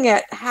looking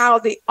at how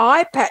the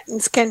eye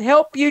patterns can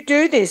help you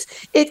do this,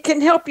 it can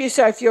help you.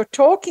 So if you're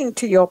talking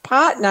to your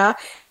partner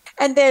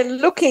and they're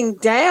looking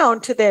down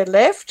to their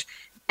left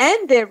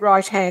and they're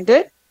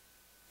right-handed,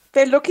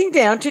 they're looking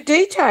down to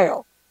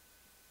detail.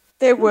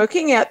 They're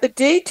working out the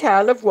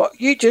detail of what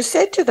you just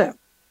said to them.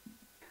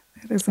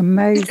 That is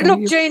amazing.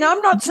 Look, Jean,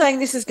 I'm not saying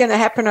this is going to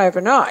happen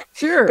overnight.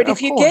 Sure, but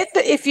if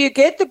you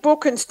get the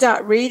book and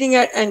start reading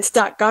it and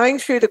start going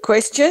through the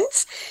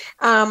questions,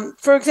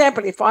 for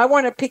example, if I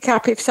want to pick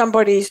up if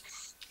somebody's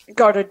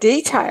got a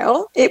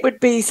detail, it would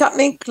be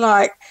something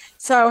like,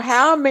 so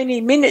how many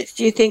minutes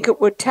do you think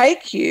it would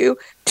take you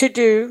to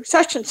do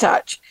such and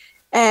such?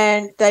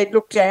 And they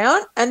look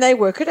down and they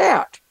work it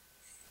out.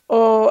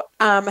 Or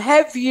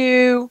what do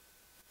you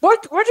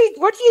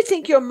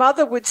think your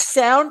mother would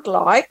sound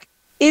like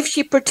if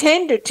she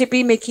pretended to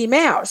be Mickey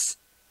Mouse?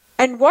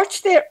 And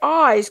watch their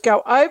eyes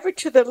go over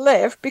to the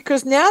left,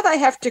 because now they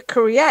have to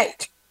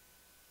create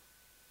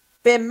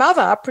their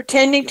mother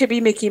pretending to be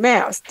Mickey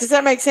Mouse. Does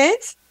that make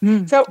sense?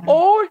 So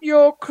all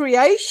your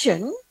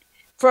creation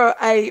for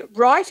a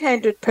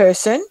right-handed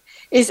person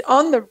is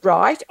on the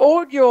right.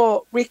 All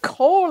your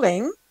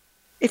recalling,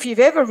 if you've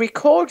ever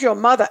recalled your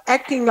mother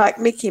acting like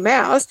Mickey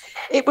Mouse,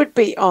 it would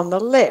be on the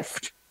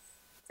left.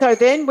 So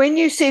then when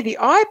you see the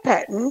eye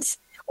patterns,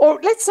 or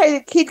let's say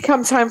the kid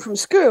comes home from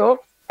school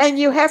and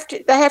they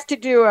have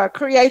to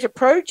create a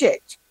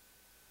project,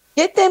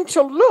 get them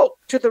to look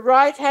to the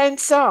right-hand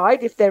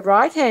side if they're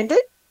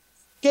right-handed,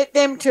 get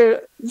them to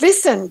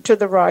listen to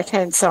the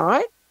right-hand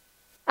side,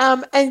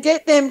 and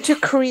get them to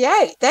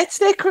create. That's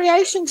their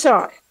creation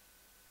side.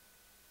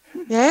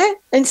 Yeah,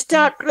 and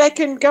they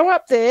can go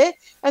up there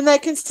and they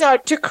can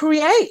start to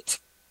create,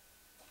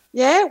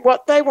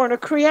 what they want to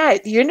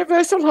create. The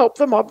universe will help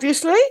them,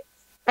 obviously,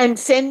 and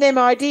send them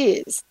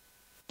ideas.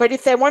 But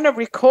if they want to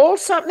recall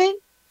something,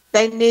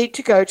 they need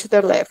to go to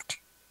the left.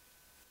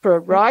 For a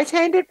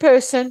right-handed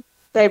person,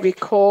 they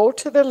recall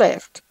to the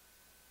left.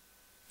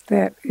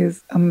 That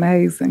is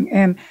amazing.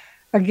 And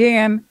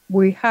again,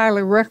 we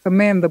highly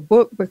recommend the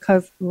book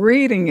because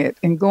reading it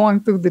and going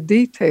through the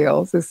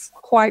details is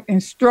quite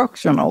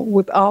instructional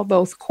with all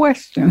those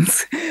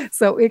questions.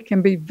 So it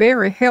can be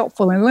very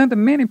helpful. And Lynda,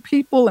 many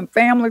people and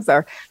families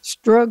are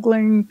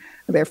struggling.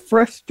 They're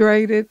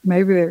frustrated.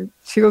 Maybe their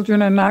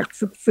children are not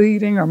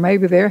succeeding, or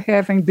maybe they're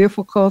having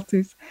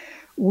difficulties.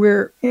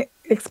 We're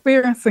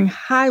experiencing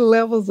high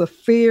levels of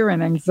fear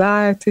and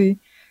anxiety.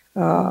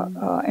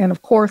 And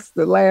of course,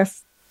 the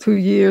last 2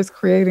 years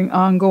creating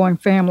ongoing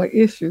family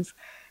issues.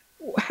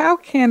 How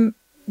can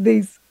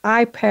these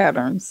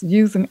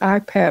using eye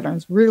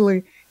patterns,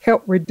 really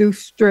help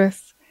reduce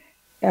stress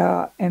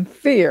and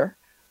fear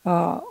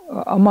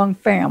among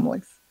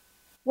families?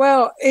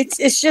 Well,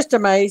 it's just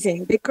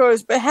amazing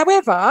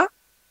however,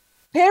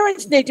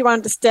 parents need to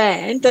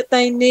understand that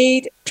they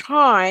need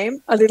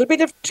time, a little bit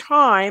of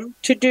time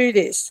to do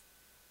this.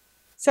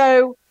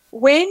 So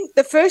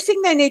the first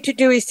thing they need to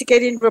do is to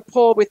get in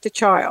rapport with the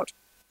child.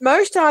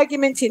 Most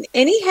arguments in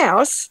any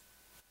house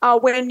are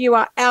when you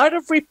are out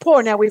of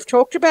rapport. Now, we've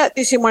talked about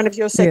this in one of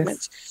your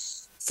segments.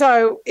 Yes.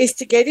 So it's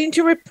to get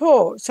into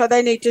rapport. So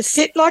they need to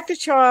sit like the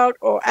child,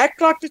 or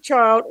act like the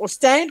child, or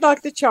stand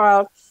like the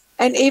child,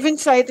 and even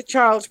say the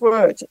child's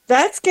words.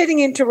 That's getting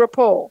into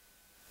rapport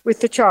with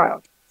the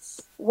child.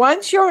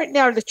 Once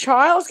now the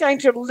child's going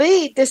to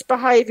lead this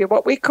behavior,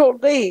 what we call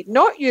lead,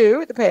 not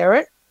you, the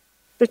parent.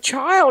 The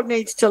child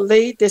needs to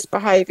lead this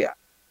behavior.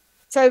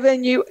 So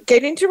then you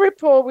get into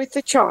rapport with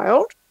the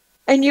child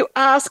and you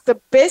ask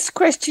the best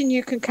question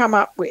you can come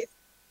up with.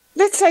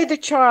 Let's say the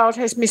child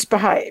has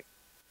misbehaved.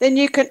 Then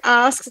you can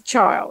ask the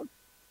child,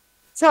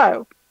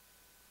 so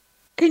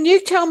can you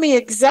tell me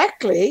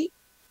exactly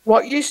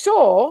what you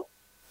saw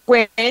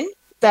when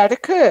that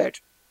occurred?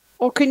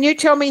 Or can you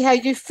tell me how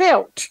you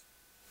felt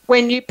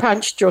when you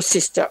punched your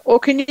sister? Or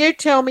can you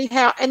tell me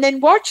how? And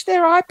then watch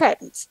their eye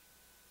patterns.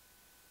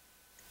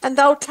 And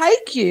they'll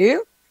take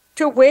you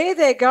to where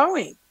they're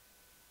going.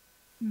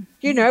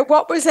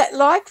 What was that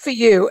like for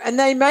you? And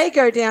they may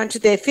go down to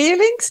their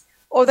feelings,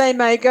 or they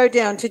may go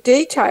down to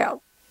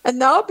detail.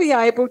 And they'll be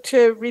able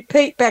to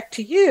repeat back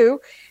to you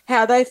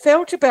how they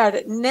felt about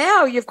it.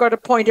 Now you've got a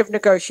point of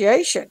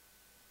negotiation.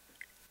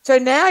 So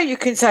now you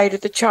can say to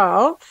the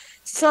child,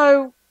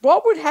 so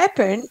what would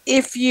happen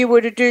if you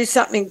were to do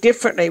something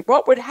differently?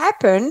 What would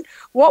happen?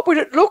 What would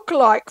it look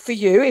like for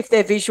you if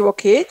they're visual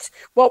kids?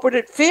 What would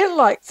it feel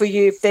like for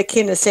you if they're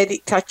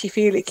kinesthetic,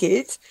 touchy-feely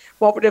kids?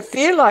 What would it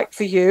feel like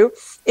for you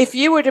if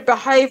you were to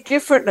behave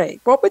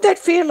differently? What would that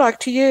feel like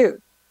to you?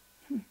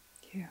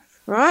 Yes.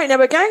 Right. Now,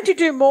 we're going to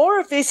do more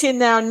of this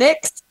in our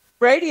next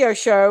radio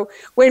show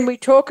when we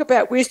talk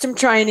about wisdom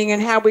training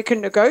and how we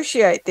can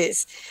negotiate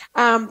this.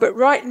 But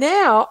right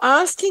now,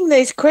 asking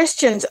these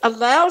questions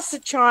allows the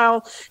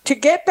child to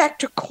get back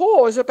to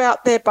cause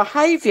about their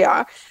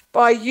behavior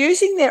by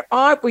using their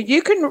eye, where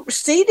you can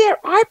see their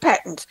eye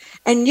patterns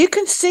and you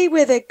can see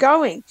where they're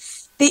going.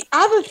 The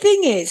other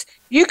thing is,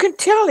 you can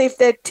tell if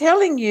they're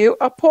telling you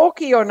a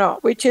porky or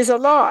not, which is a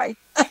lie.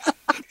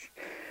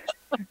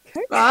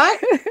 Right?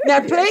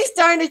 Now, please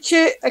don't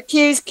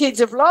accuse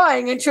kids of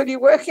lying until you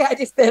work out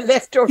if they're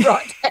left or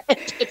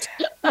right-handed.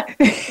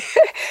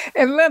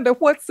 And Lynda,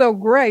 what's so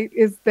great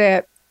is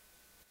that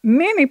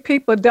many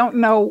people don't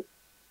know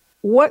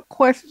what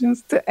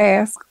questions to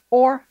ask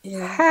or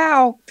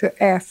how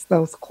to ask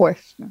those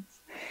questions.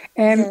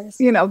 And,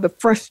 the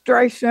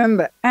frustration,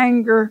 the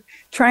anger,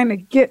 trying to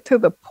get to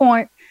the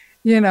point,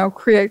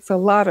 creates a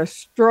lot of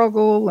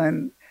struggle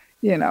and,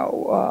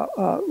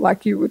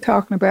 like you were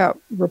talking about,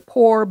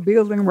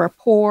 building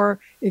rapport.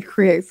 It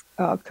creates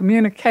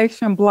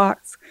communication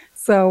blocks.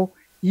 So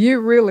you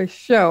really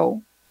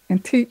show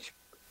and teach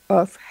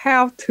us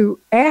how to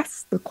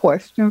ask the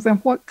questions and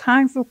what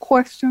kinds of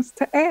questions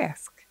to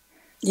ask.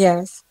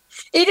 Yes.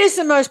 It is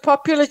the most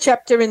popular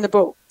chapter in the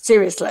book,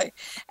 seriously.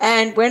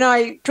 And when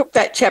I took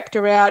that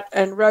chapter out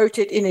and wrote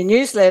it in a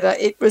newsletter,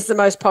 it was the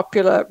most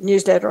popular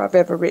newsletter I've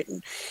ever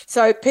written.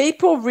 So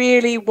people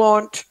really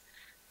want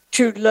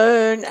to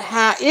learn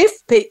how,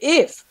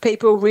 if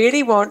people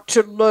really want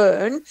to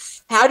learn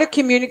how to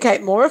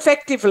communicate more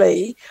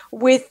effectively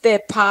with their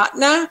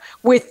partner,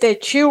 with their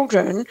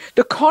children,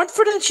 the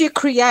confidence you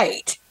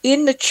create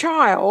in the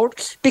child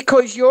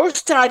because you're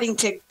starting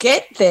to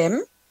get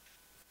them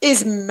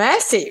is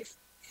massive.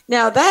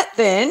 Now that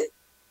then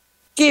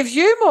gives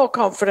you more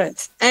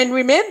confidence. And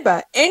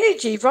remember,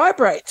 energy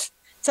vibrates.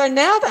 So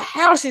now the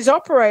house is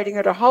operating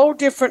at a whole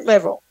different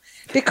level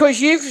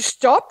because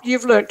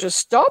you've learned to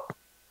stop,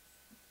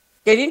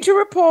 get into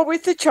rapport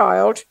with the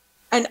child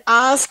and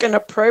ask an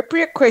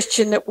appropriate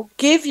question that will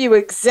give you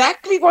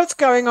exactly what's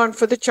going on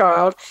for the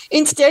child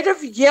instead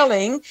of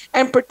yelling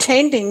and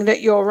pretending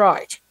that you're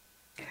right.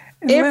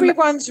 And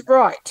everyone's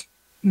right.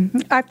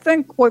 I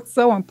think what's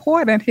so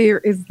important here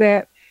is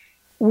that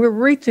we're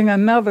reaching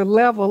another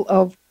level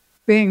of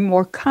being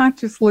more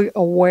consciously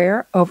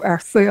aware of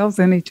ourselves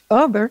and each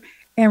other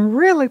and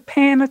really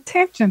paying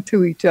attention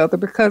to each other.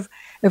 Because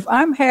if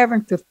I'm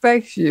having to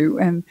face you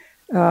and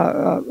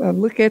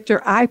look at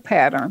your eye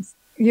patterns,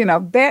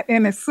 that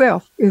in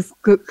itself is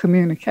good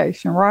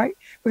communication, right?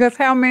 Because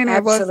how many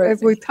of us,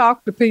 as we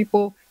talk to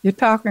people, you're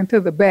talking to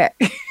the back,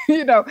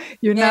 you're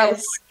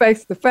not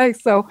face to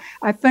face. So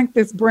I think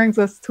this brings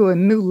us to a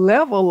new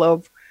level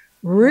of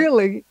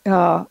really,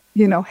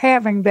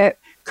 having that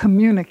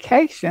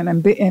communication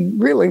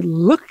and really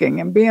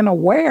looking and being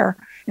aware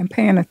and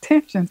paying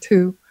attention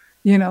to,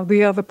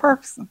 the other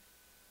person.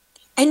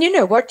 And you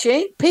know what,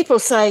 Jean? People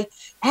say,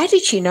 how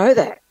did she know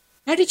that?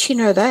 How did she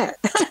know that?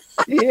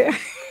 Yeah.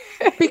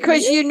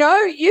 Because, you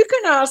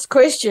can ask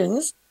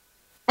questions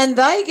and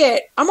they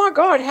get, oh, my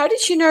God, how did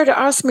she know to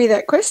ask me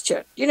that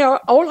question?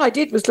 All I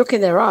did was look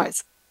in their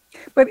eyes.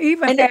 But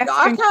even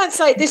I can't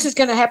say this is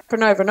going to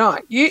happen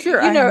overnight. You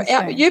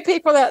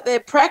people out there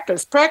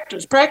practice.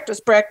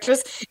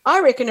 I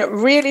reckon it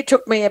really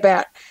took me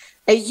about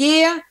a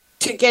year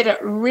to get it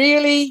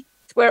really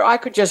where I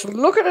could just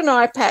look at an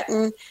eye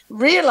pattern,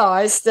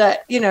 realize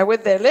that,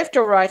 whether they're left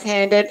or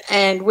right-handed,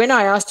 and when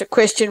I asked a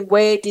question,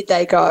 where did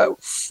they go?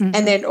 Mm-hmm.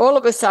 And then all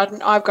of a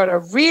sudden, I've got a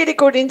really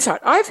good insight.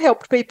 I've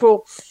helped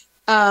people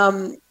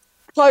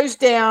close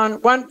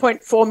down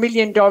 $1.4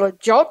 million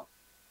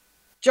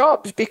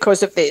jobs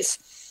because of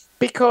this,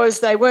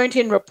 because they weren't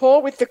in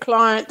rapport with the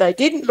client, they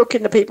didn't look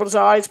in the people's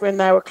eyes when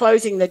they were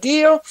closing the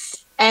deal,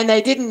 and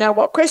they didn't know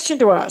what question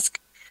to ask.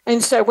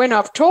 And so when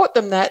I've taught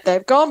them that,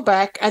 they've gone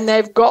back and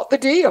they've got the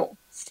deal.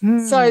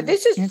 So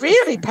this is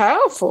really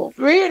powerful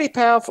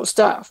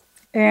stuff.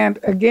 And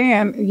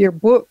again, your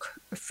book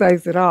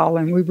says it all,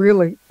 and we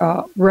really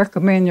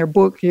recommend your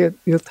book.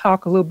 You'll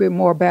talk a little bit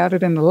more about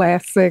it in the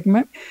last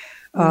segment.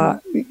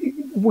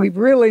 You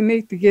really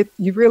need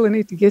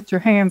to get your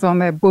hands on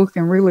that book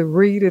and really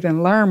read it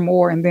and learn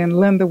more. And then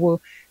Lynda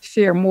will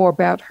share more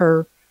about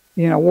her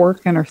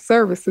work and her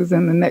services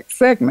in the next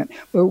segment.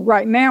 But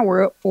right now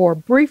we're up for a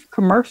brief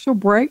commercial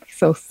break,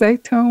 so stay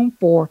tuned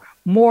for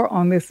more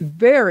on this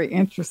very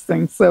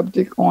interesting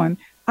subject on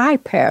eye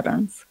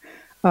patterns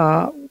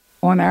on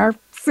our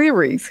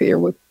series here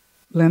with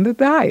Lynda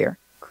Dyer,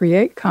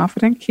 Create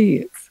Confident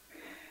Kids.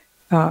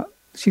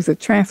 She's a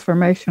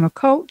transformational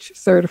coach,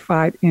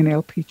 certified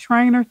NLP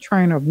trainer,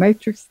 trainer of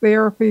matrix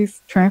therapies,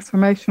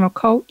 transformational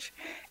coach,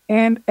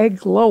 and a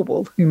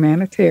global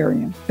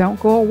humanitarian. Don't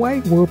go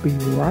away. We'll be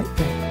right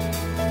back.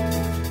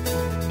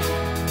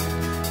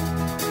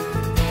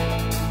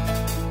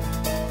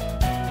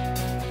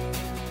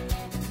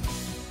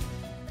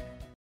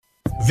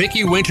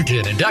 Vicki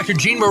Winterton and Dr.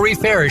 Jean Marie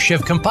Farish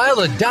have compiled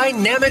a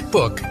dynamic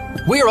book.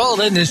 We're all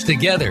in this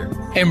together.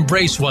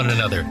 Embrace one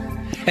another.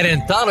 An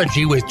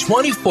anthology with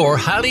 24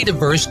 highly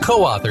diverse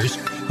co-authors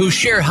who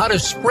share how to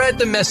spread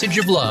the message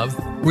of love,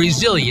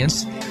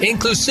 resilience,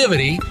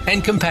 inclusivity,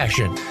 and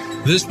compassion.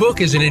 This book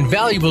is an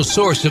invaluable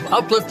source of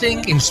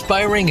uplifting,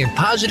 inspiring, and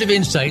positive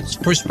insights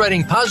for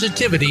spreading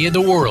positivity in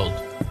the world.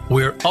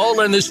 We're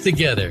all in this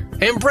together.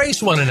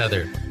 Embrace one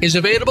another is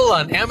available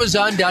on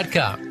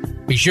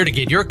Amazon.com. Be sure to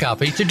get your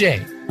copy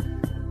today.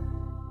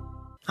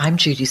 I'm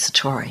Judy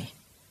Satori.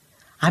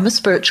 I'm a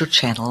spiritual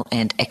channel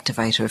and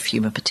activator of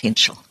human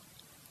potential.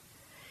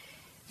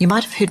 You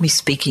might have heard me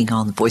speaking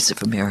on the Voice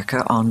of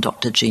America on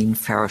Dr. Jean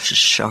Farish's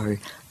show,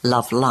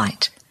 Love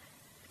Light,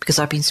 because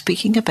I've been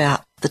speaking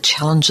about the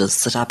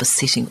challenges that are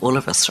besetting all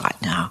of us right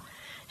now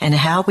and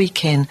how we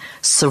can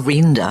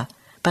surrender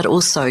but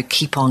also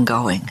keep on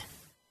going.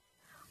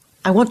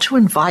 I want to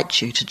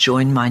invite you to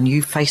join my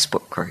new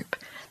Facebook group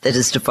that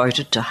is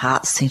devoted to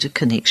heart-centered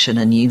connection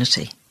and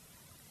unity.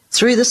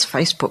 Through this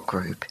Facebook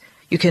group,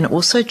 you can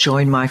also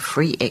join my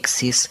free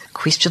access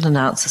question and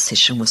answer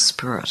session with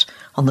Spirit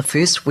on the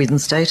first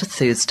Wednesday to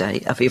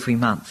Thursday of every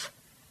month.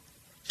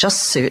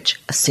 Just search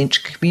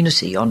Ascension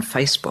Community on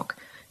Facebook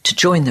to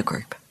join the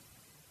group.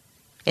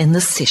 In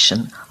this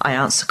session, I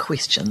answer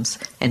questions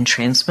and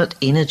transmit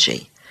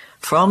energy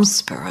from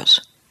Spirit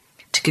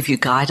to give you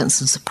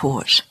guidance and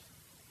support.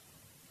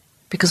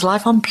 Because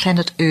life on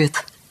planet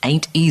Earth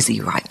ain't easy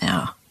right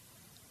now,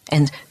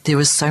 and there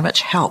is so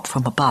much help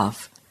from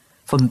above,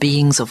 from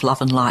beings of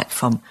love and light,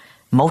 from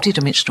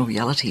multidimensional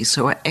realities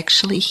who are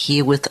actually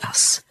here with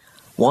us,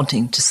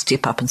 wanting to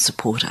step up and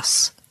support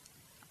us.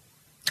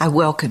 I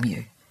welcome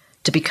you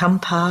to become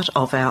part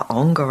of our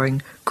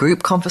ongoing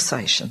group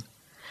conversation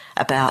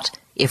about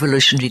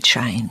evolutionary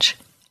change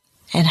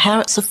and how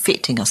it's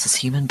affecting us as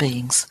human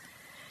beings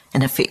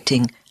and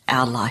affecting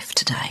our life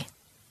today.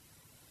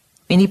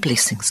 Many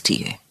blessings to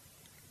you.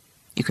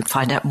 You can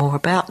find out more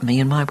about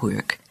me and my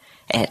work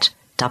at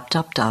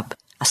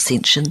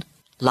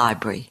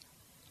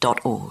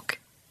www.ascensionlibrary.org.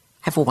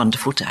 Have a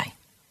wonderful day.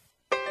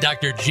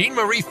 Dr. Jean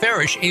Marie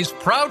Farish is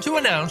proud to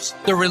announce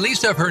the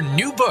release of her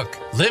new book,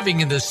 Living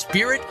in the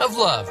Spirit of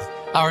Love,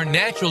 Our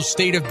Natural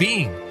State of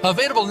Being,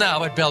 available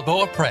now at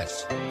Balboa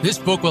Press. This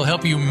book will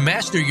help you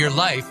master your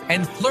life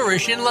and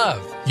flourish in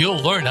love. You'll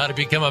learn how to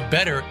become a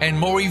better and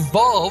more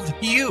evolved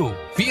you.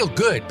 Feel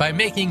good by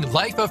making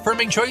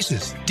life-affirming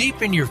choices.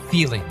 Deepen your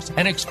feelings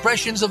and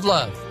expressions of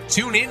love.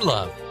 Tune in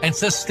love and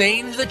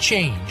sustain the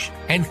change.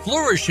 And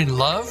flourish in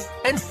love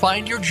and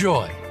find your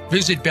joy.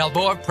 Visit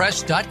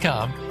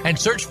BalboaPress.com and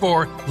search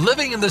for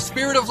Living in the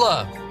Spirit of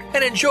Love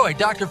and enjoy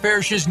Dr.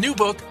 Farish's new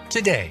book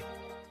today.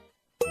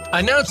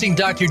 Announcing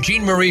Dr.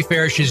 Jean Marie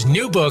Farish's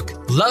new book,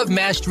 Love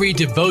Mastery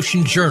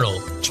Devotion Journal,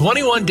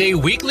 21-day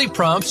weekly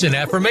prompts and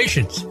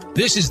affirmations.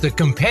 This is the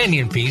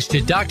companion piece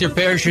to Dr.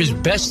 Farish's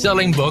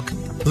best-selling book,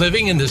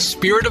 Living in the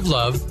Spirit of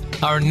Love,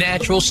 Our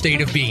Natural State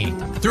of Being.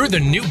 Through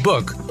the new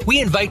book, we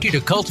invite you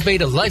to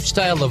cultivate a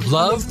lifestyle of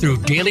love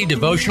through daily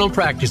devotional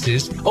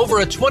practices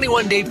over a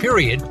 21-day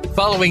period,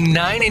 following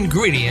 9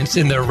 ingredients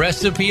in the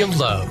recipe of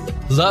love.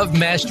 Love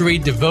Mastery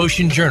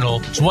Devotion Journal,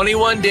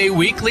 21-day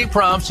weekly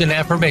prompts and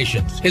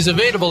affirmations is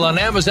available on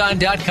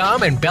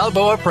Amazon.com and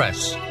Balboa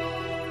Press.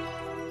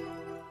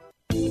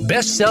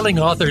 Best-selling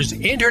Authors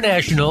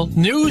International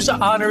news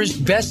honors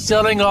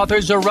best-selling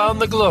authors around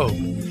the globe.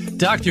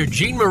 Dr.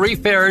 Jean Marie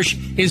Farish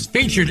is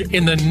featured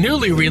in the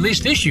newly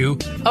released issue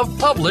of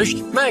Published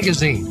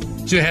Magazine.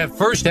 To have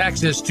first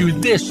access to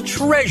this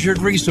treasured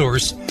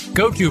resource,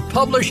 go to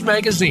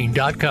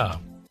PublishedMagazine.com.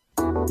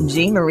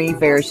 Jean Marie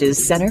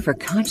Farish's Center for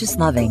Conscious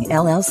Loving,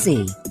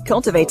 LLC,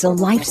 cultivates a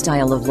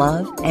lifestyle of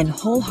love and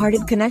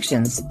wholehearted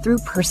connections through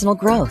personal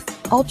growth,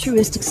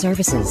 altruistic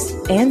services,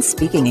 and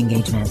speaking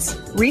engagements.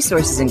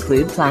 Resources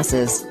include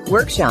classes,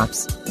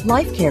 workshops,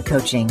 life care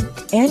coaching,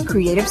 and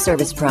creative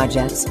service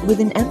projects with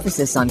an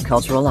emphasis on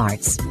cultural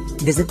arts.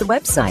 Visit the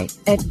website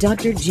at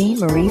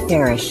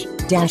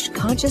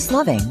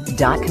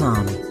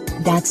drjeanmariefarish-consciousloving.com.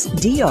 That's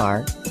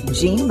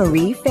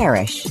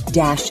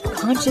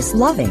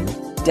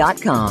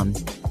drjeanmariefarish-consciousloving.com.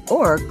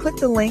 Or click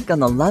the link on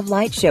the Love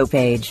Light show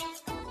page.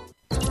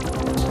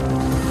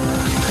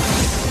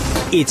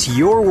 It's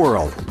your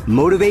world.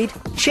 Motivate,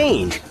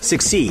 change,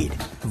 succeed.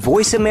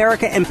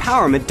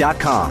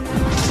 VoiceAmericaEmpowerment.com.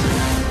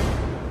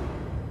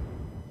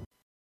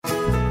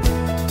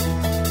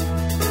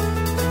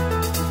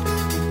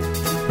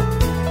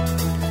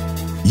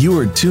 You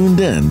are tuned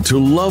in to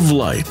Love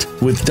Light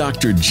with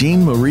Dr.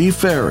 Jean Marie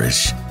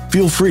Farish.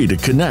 Feel free to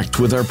connect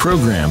with our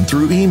program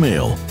through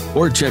email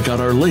or check out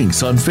our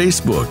links on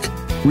Facebook.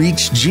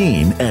 Reach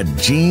Jean at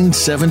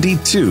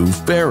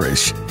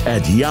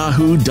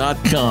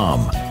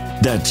Jean72Farish@yahoo.com.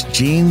 That's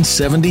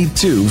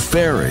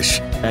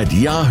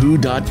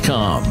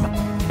Jean72Farish@yahoo.com.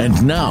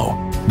 And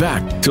now,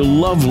 back to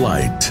Love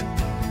Light.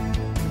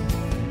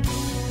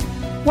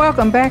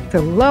 Welcome back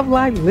to Love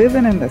Light,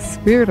 Living in the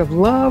Spirit of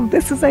Love.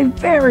 This is a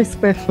very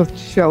special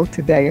show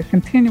today, a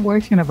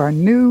continuation of our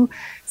new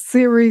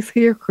series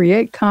here,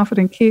 Create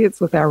Confident Kids,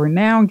 with our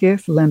renowned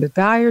guest, Lynda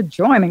Dyer,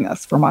 joining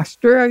us from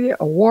Australia,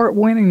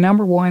 award-winning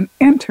 #1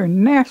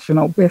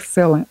 international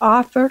best-selling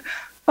author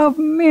of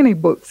many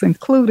books,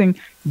 including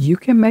You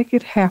Can Make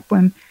It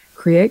Happen,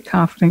 Create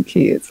Confident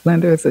Kids.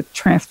 Lynda is a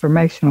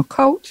transformational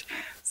coach,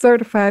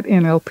 certified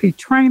NLP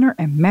trainer,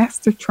 and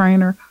master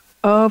trainer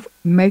of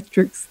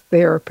Matrix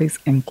Therapies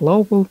and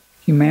global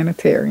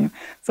humanitarian.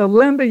 So,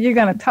 Lynda, you're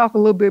going to talk a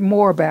little bit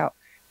more about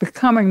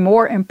becoming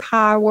more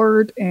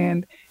empowered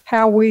and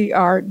how we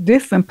are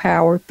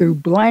disempowered through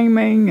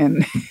blaming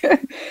and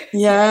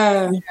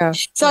yeah.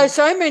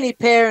 So many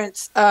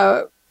parents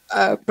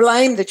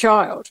blame the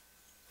child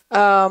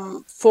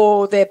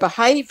for their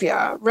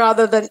behavior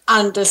rather than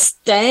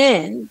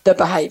understand the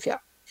behavior.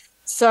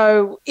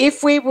 So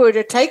if we were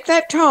to take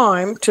that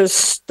time to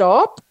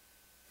stop,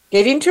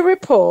 get into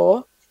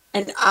rapport,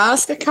 and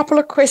ask a couple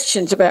of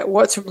questions about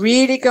what's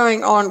really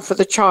going on for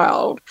the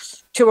child,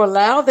 to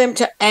allow them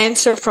to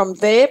answer from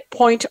their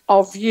point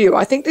of view.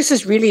 I think this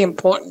is really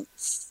important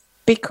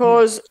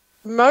because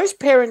most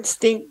parents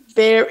think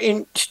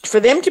for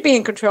them to be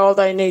in control,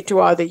 they need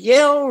to either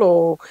yell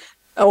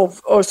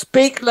or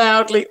speak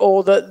loudly,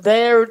 or that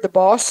they're the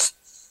boss,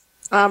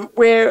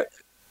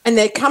 and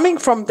they're coming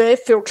from their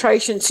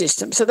filtration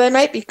system. So they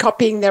may be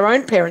copying their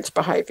own parents'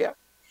 behaviour.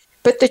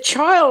 But the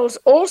child's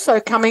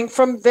also coming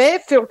from their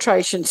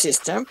filtration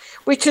system,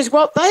 which is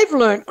what they've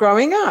learnt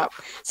growing up.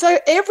 So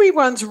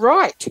everyone's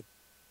right.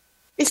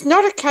 It's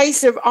not a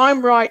case of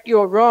I'm right,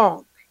 you're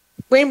wrong.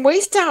 When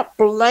we start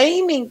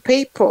blaming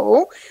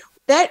people,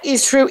 that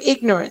is through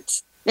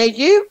ignorance. Now,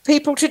 you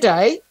people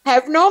today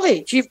have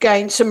knowledge. You've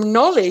gained some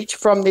knowledge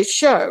from this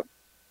show.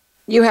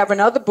 You have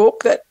another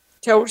book that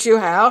tells you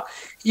how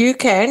you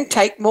can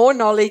take more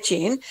knowledge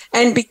in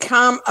and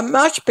become a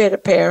much better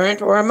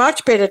parent or a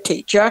much better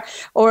teacher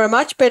or a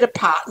much better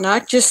partner,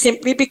 just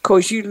simply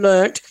because you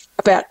learnt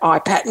about eye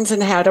patterns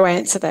and how to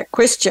answer that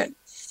question.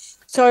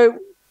 So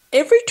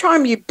every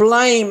time you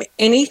blame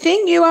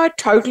anything, you are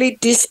totally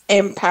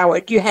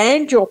disempowered. You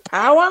hand your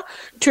power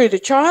to the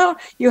child,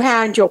 you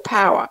hand your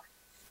power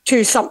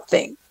to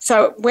something.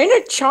 So when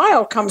a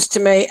child comes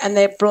to me and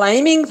they're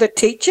blaming the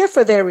teacher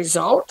for their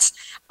results,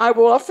 I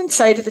will often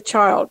say to the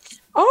child,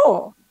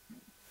 oh,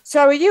 so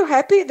are you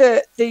happy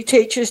that the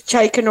teacher's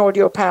taken all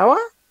your power?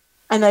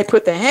 And they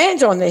put their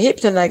hands on their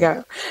hips and they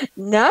go,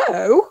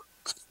 no.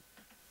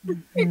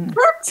 It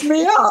cracks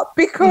me up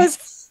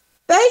because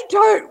they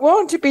don't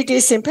want to be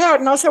disempowered.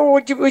 And I say, well,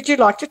 would you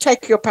like to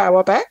take your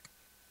power back?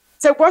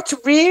 So what's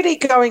really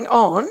going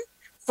on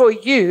for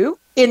you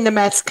in the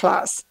maths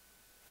class?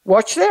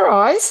 Watch their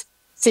eyes,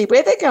 see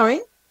where they're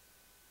going,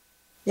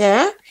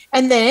 yeah,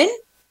 and then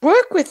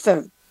work with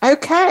them.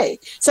 Okay,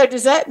 so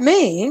does that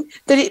mean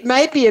that it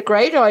may be a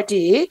great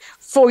idea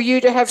for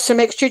you to have some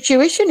extra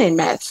tuition in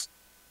maths?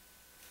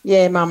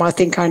 Yeah, Mum, I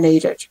think I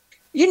need it.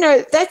 You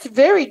know, that's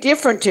very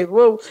different to,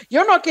 well,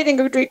 you're not getting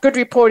a good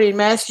report in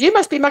maths, you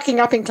must be mucking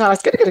up in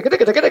class.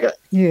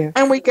 Yeah.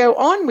 And we go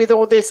on with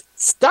all this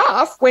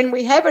stuff when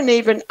we haven't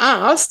even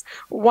asked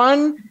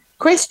one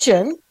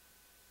question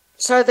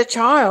so the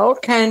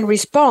child can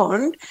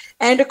respond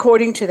and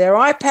according to their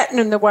eye pattern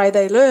and the way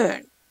they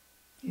learn.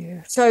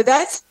 Yeah. So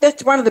that's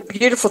one of the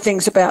beautiful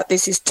things about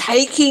this is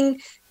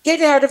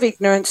get out of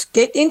ignorance,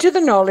 get into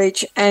the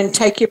knowledge and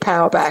take your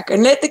power back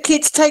and let the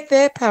kids take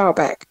their power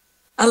back.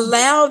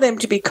 Allow them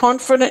to be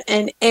confident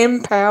and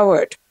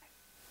empowered.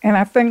 And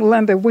I think,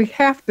 Lynda, we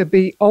have to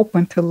be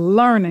open to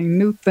learning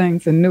new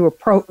things and new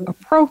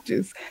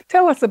approaches.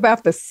 Tell us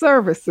about the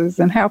services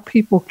and how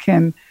people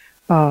can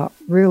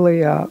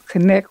really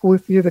connect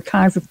with you, the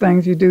kinds of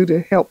things you do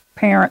to help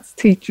parents,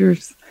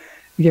 teachers,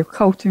 your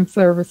coaching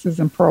services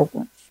and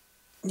programs.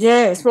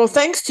 Yes. Well,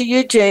 thanks to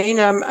you, Jean.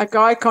 A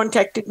guy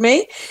contacted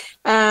me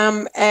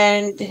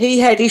and he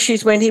had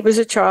issues when he was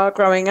a child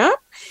growing up,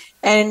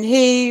 and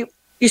he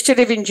used to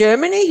live in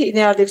Germany. He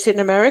now lives in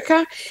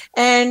America,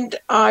 and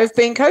I've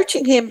been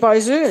coaching him by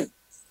Zoom.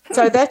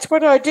 So that's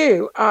what I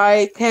do.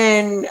 I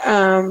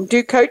can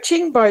do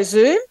coaching by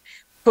Zoom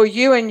for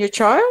you and your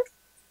child.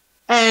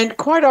 And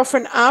quite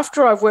often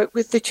after I've worked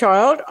with the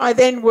child, I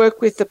then work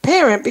with the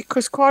parent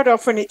because quite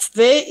often it's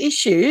their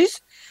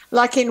issues.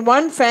 Like in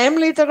one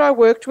family that I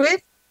worked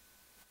with,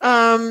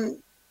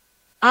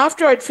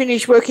 after I'd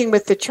finished working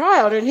with the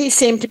child and he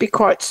seemed to be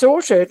quite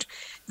sorted,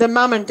 the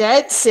mum and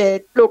dad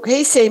said, look,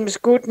 he seems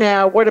good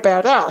now, what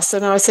about us?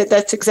 And I said,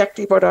 that's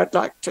exactly what I'd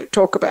like to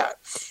talk about.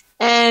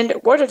 And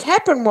what had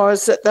happened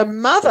was that the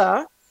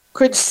mother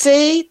could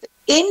see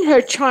in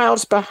her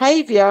child's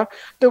behaviour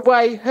the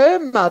way her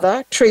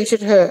mother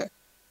treated her.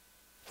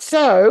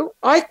 So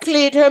I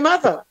cleared her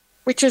mother,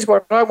 which is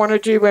what I want to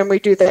do when we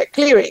do that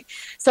clearing.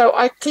 So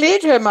I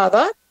cleared her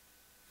mother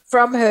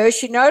from her.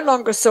 She no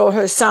longer saw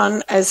her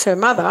son as her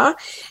mother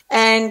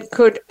and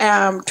could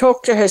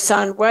talk to her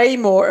son way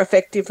more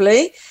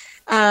effectively.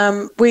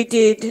 We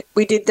did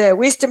the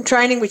wisdom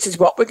training, which is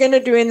what we're going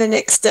to do in the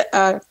next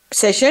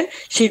session.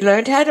 She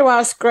learned how to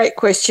ask great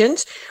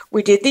questions.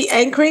 We did the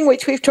anchoring,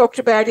 which we've talked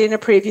about in a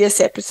previous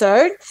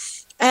episode.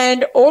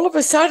 And all of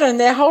a sudden,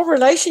 their whole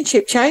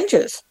relationship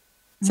changes.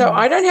 So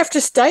I don't have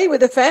to stay with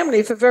the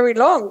family for very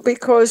long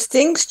because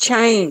things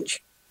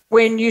change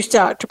when you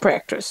start to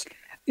practice.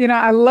 You know,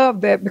 I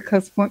love that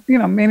because,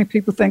 many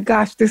people think,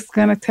 gosh, this is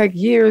going to take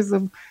years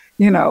of,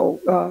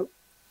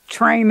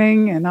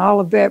 training and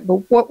all of that. But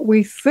what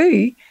we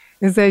see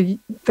is that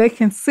they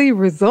can see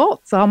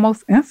results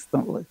almost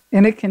instantly.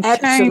 And it can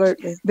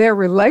change their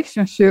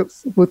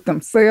relationships with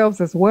themselves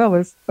as well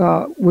as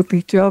with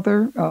each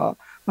other.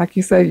 Like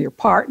you say, your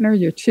partner,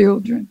 your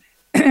children.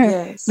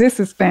 Yes. This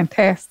is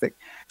fantastic.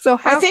 So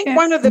I think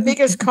one of the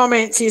biggest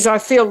comments is I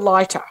feel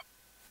lighter.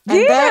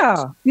 And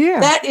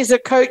that is a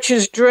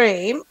coach's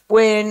dream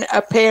when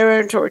a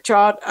parent or a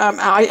child,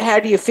 how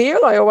do you feel?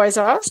 I always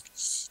ask.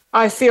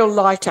 I feel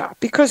lighter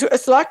because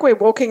it's like we're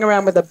walking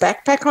around with a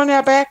backpack on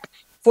our back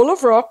full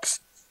of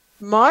rocks.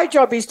 My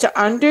job is to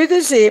undo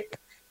the zip.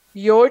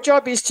 Your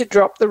job is to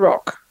drop the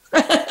rock.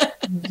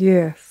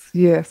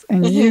 Yes.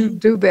 And you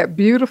do that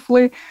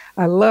beautifully.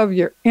 I love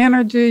your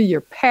energy,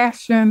 your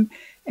passion,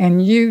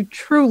 and you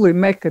truly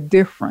make a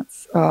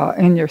difference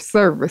in your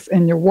service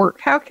and your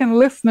work. How can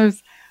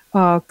listeners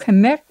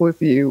connect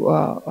with you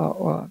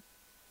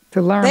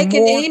to learn more? They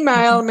can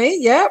email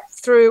me,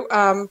 through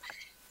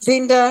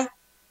Lynda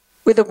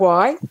with a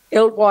Y,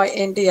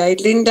 Lynda,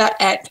 Lynda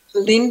at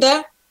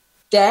Lynda-Dyer,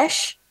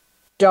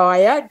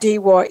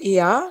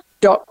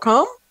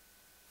 Dyer.com,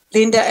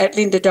 Lynda at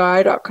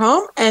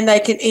LyndaDyer.com, and they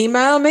can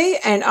email me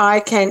and I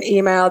can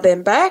email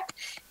them back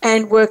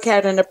and work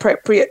out an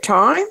appropriate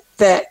time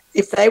that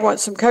if they want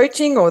some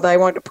coaching or they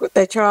want to put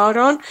their child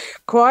on.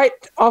 Quite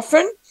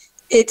often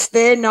it's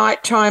their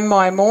nighttime,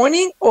 my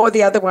morning, or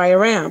the other way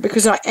around,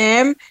 because I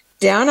am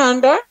down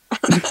under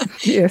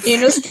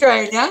in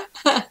Australia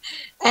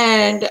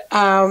and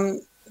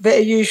they're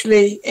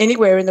usually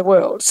anywhere in the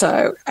world.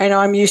 So, and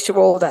I'm used to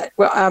all that.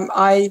 Well,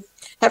 I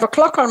have a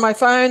clock on my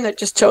phone that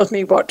just tells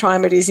me what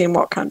time it is in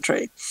what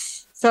country.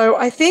 So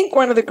I think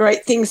one of the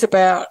great things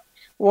about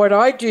what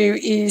I do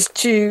is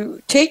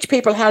to teach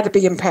people how to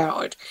be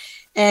empowered.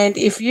 And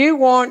if you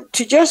want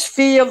to just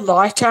feel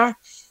lighter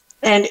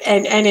and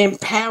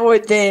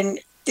empowered, then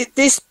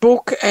this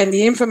book and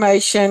the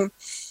information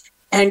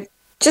and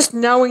just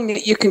knowing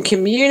that you can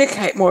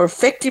communicate more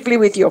effectively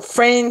with your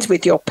friends,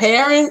 with your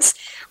parents,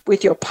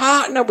 with your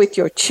partner, with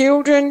your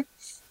children,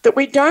 that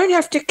we don't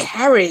have to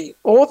carry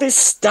all this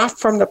stuff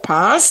from the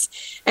past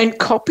and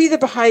copy the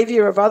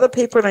behaviour of other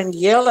people and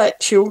yell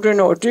at children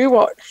or do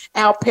what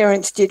our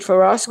parents did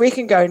for us. We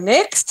can go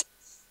next.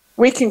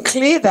 We can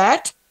clear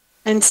that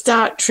and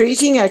start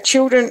treating our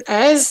children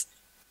as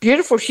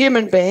beautiful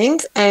human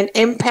beings and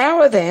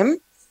empower them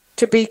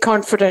to be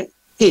confident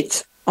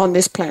kids on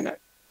this planet.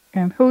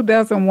 And who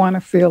doesn't want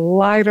to feel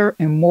lighter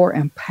and more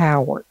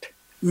empowered?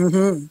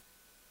 Mm-hmm.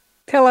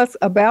 Tell us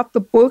about the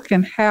book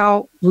and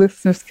how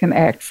listeners can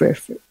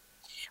access it.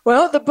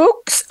 Well, the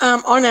book's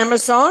on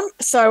Amazon,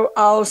 so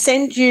I'll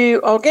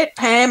get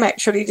Pam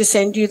actually to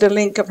send you the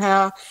link of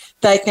how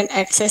they can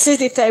access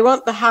it. If they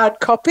want the hard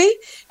copy,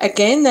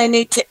 again, they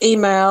need to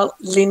email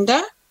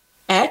Lynda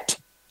at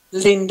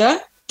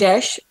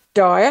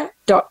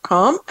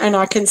Lynda-Dyer.com and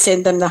I can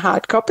send them the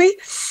hard copy.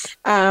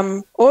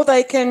 Or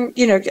they can,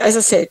 as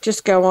I said,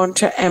 just go on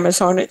to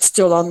Amazon. It's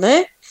still on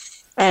there.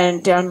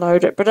 And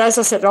download it. But as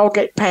I said, I'll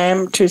get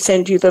Pam to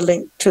send you the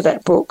link to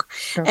that book.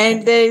 Okay.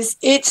 And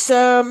it's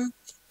an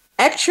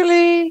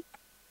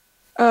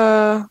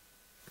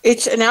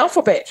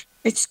alphabet.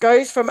 It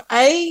goes from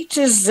A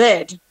to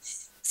Z.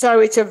 So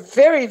it's a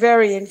very,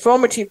 very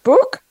informative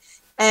book.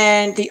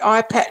 And the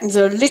eye patterns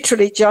are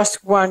literally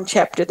just one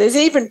chapter. There's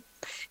even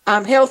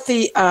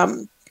healthy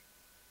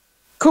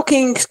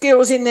cooking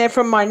skills in there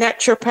from my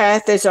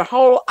naturopath. There's a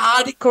whole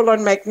article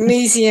on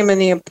magnesium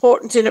and the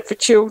importance in it for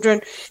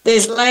children.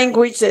 There's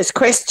language, there's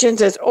questions,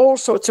 there's all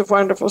sorts of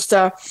wonderful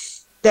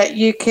stuff that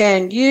you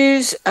can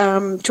use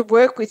to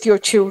work with your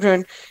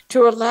children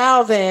to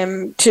allow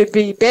them to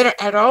be better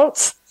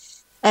adults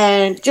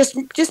and just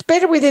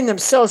better within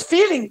themselves,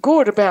 feeling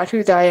good about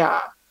who they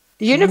are.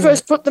 The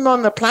universe put them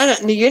on the planet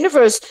and the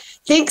universe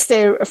thinks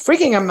they're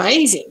freaking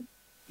amazing.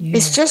 Yeah.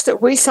 It's just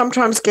that we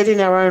sometimes get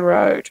in our own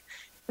road.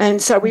 And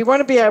so we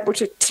want to be able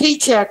to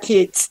teach our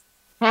kids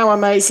how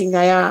amazing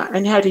they are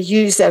and how to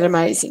use that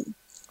amazing.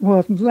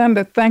 Well,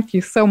 Lynda, thank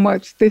you so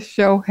much. This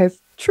show has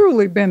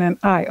truly been an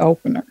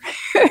eye-opener.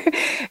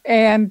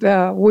 And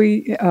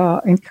we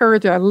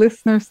encourage our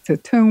listeners to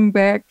tune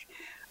back,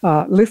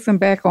 listen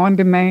back on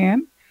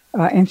demand,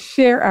 and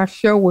share our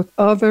show with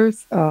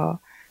others.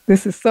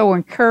 This is so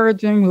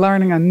encouraging,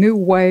 learning a new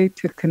way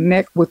to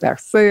connect with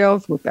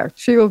ourselves, with our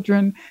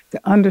children, to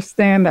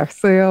understand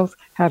ourselves,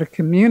 how to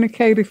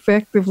communicate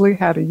effectively,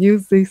 how to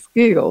use these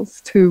skills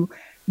to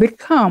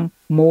become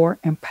more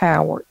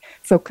empowered.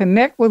 So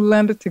connect with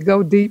Lynda to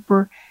go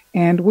deeper,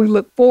 and we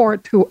look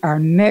forward to our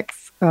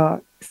next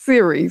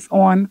series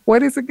on,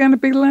 what is it going to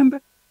be,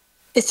 Lynda?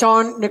 It's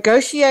on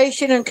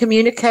negotiation and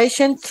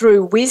communication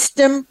through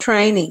wisdom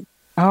training.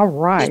 All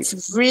right.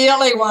 It's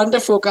really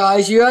wonderful,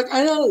 guys. You are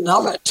going to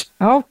love it.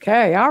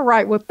 Okay. All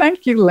right. Well,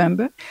 thank you,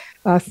 Lynda,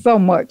 so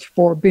much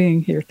for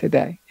being here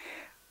today.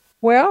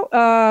 Well,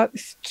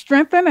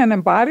 strengthen and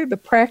embody the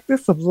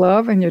practice of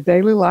love in your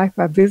daily life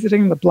by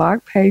visiting the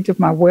blog page of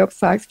my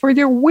websites for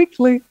your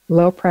weekly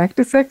love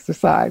practice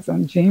exercise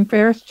on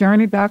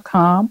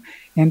JeanFarrisJourney.com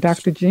and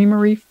Dr. Jean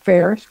Marie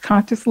Farish,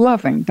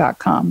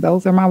 ConsciousLoving.com.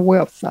 Those are my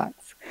websites.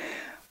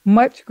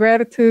 Much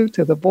gratitude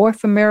to the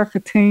Voice America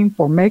team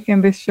for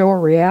making this show a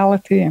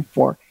reality and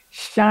for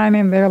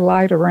shining their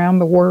light around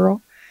the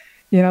world.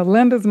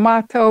 Lynda's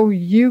motto,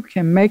 you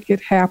can make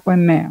it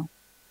happen now.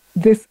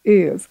 This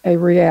is a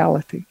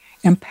reality.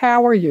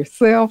 Empower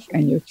yourself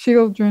and your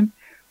children.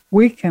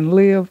 We can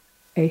live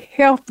a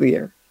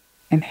healthier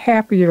and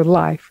happier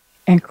life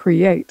and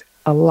create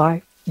a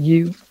life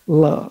you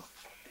love.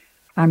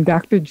 I'm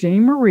Dr.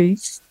 Jean Marie,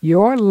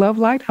 your Love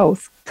Light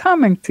host,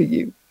 coming to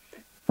you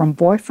from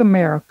Voice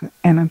America.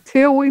 And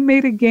until we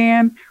meet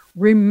again,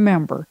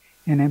 remember,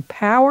 an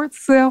empowered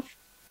self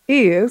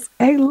is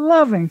a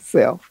loving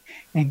self.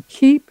 And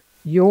keep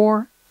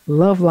your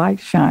love light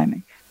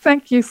shining.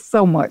 Thank you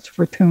so much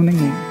for tuning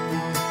in.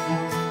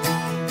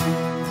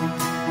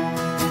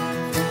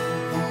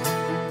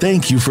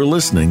 Thank you for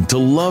listening to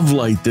Love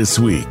Light this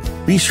week.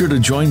 Be sure to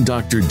join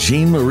Dr.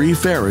 Jean Marie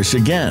Farish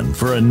again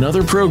for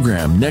another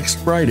program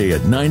next Friday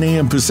at 9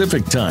 a.m.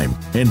 Pacific Time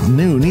and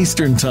noon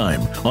Eastern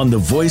Time on the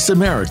Voice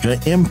America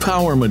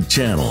Empowerment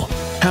Channel.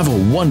 Have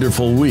a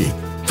wonderful week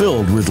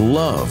filled with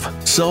love,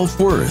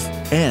 self-worth,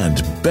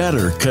 and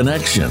better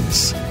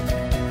connections.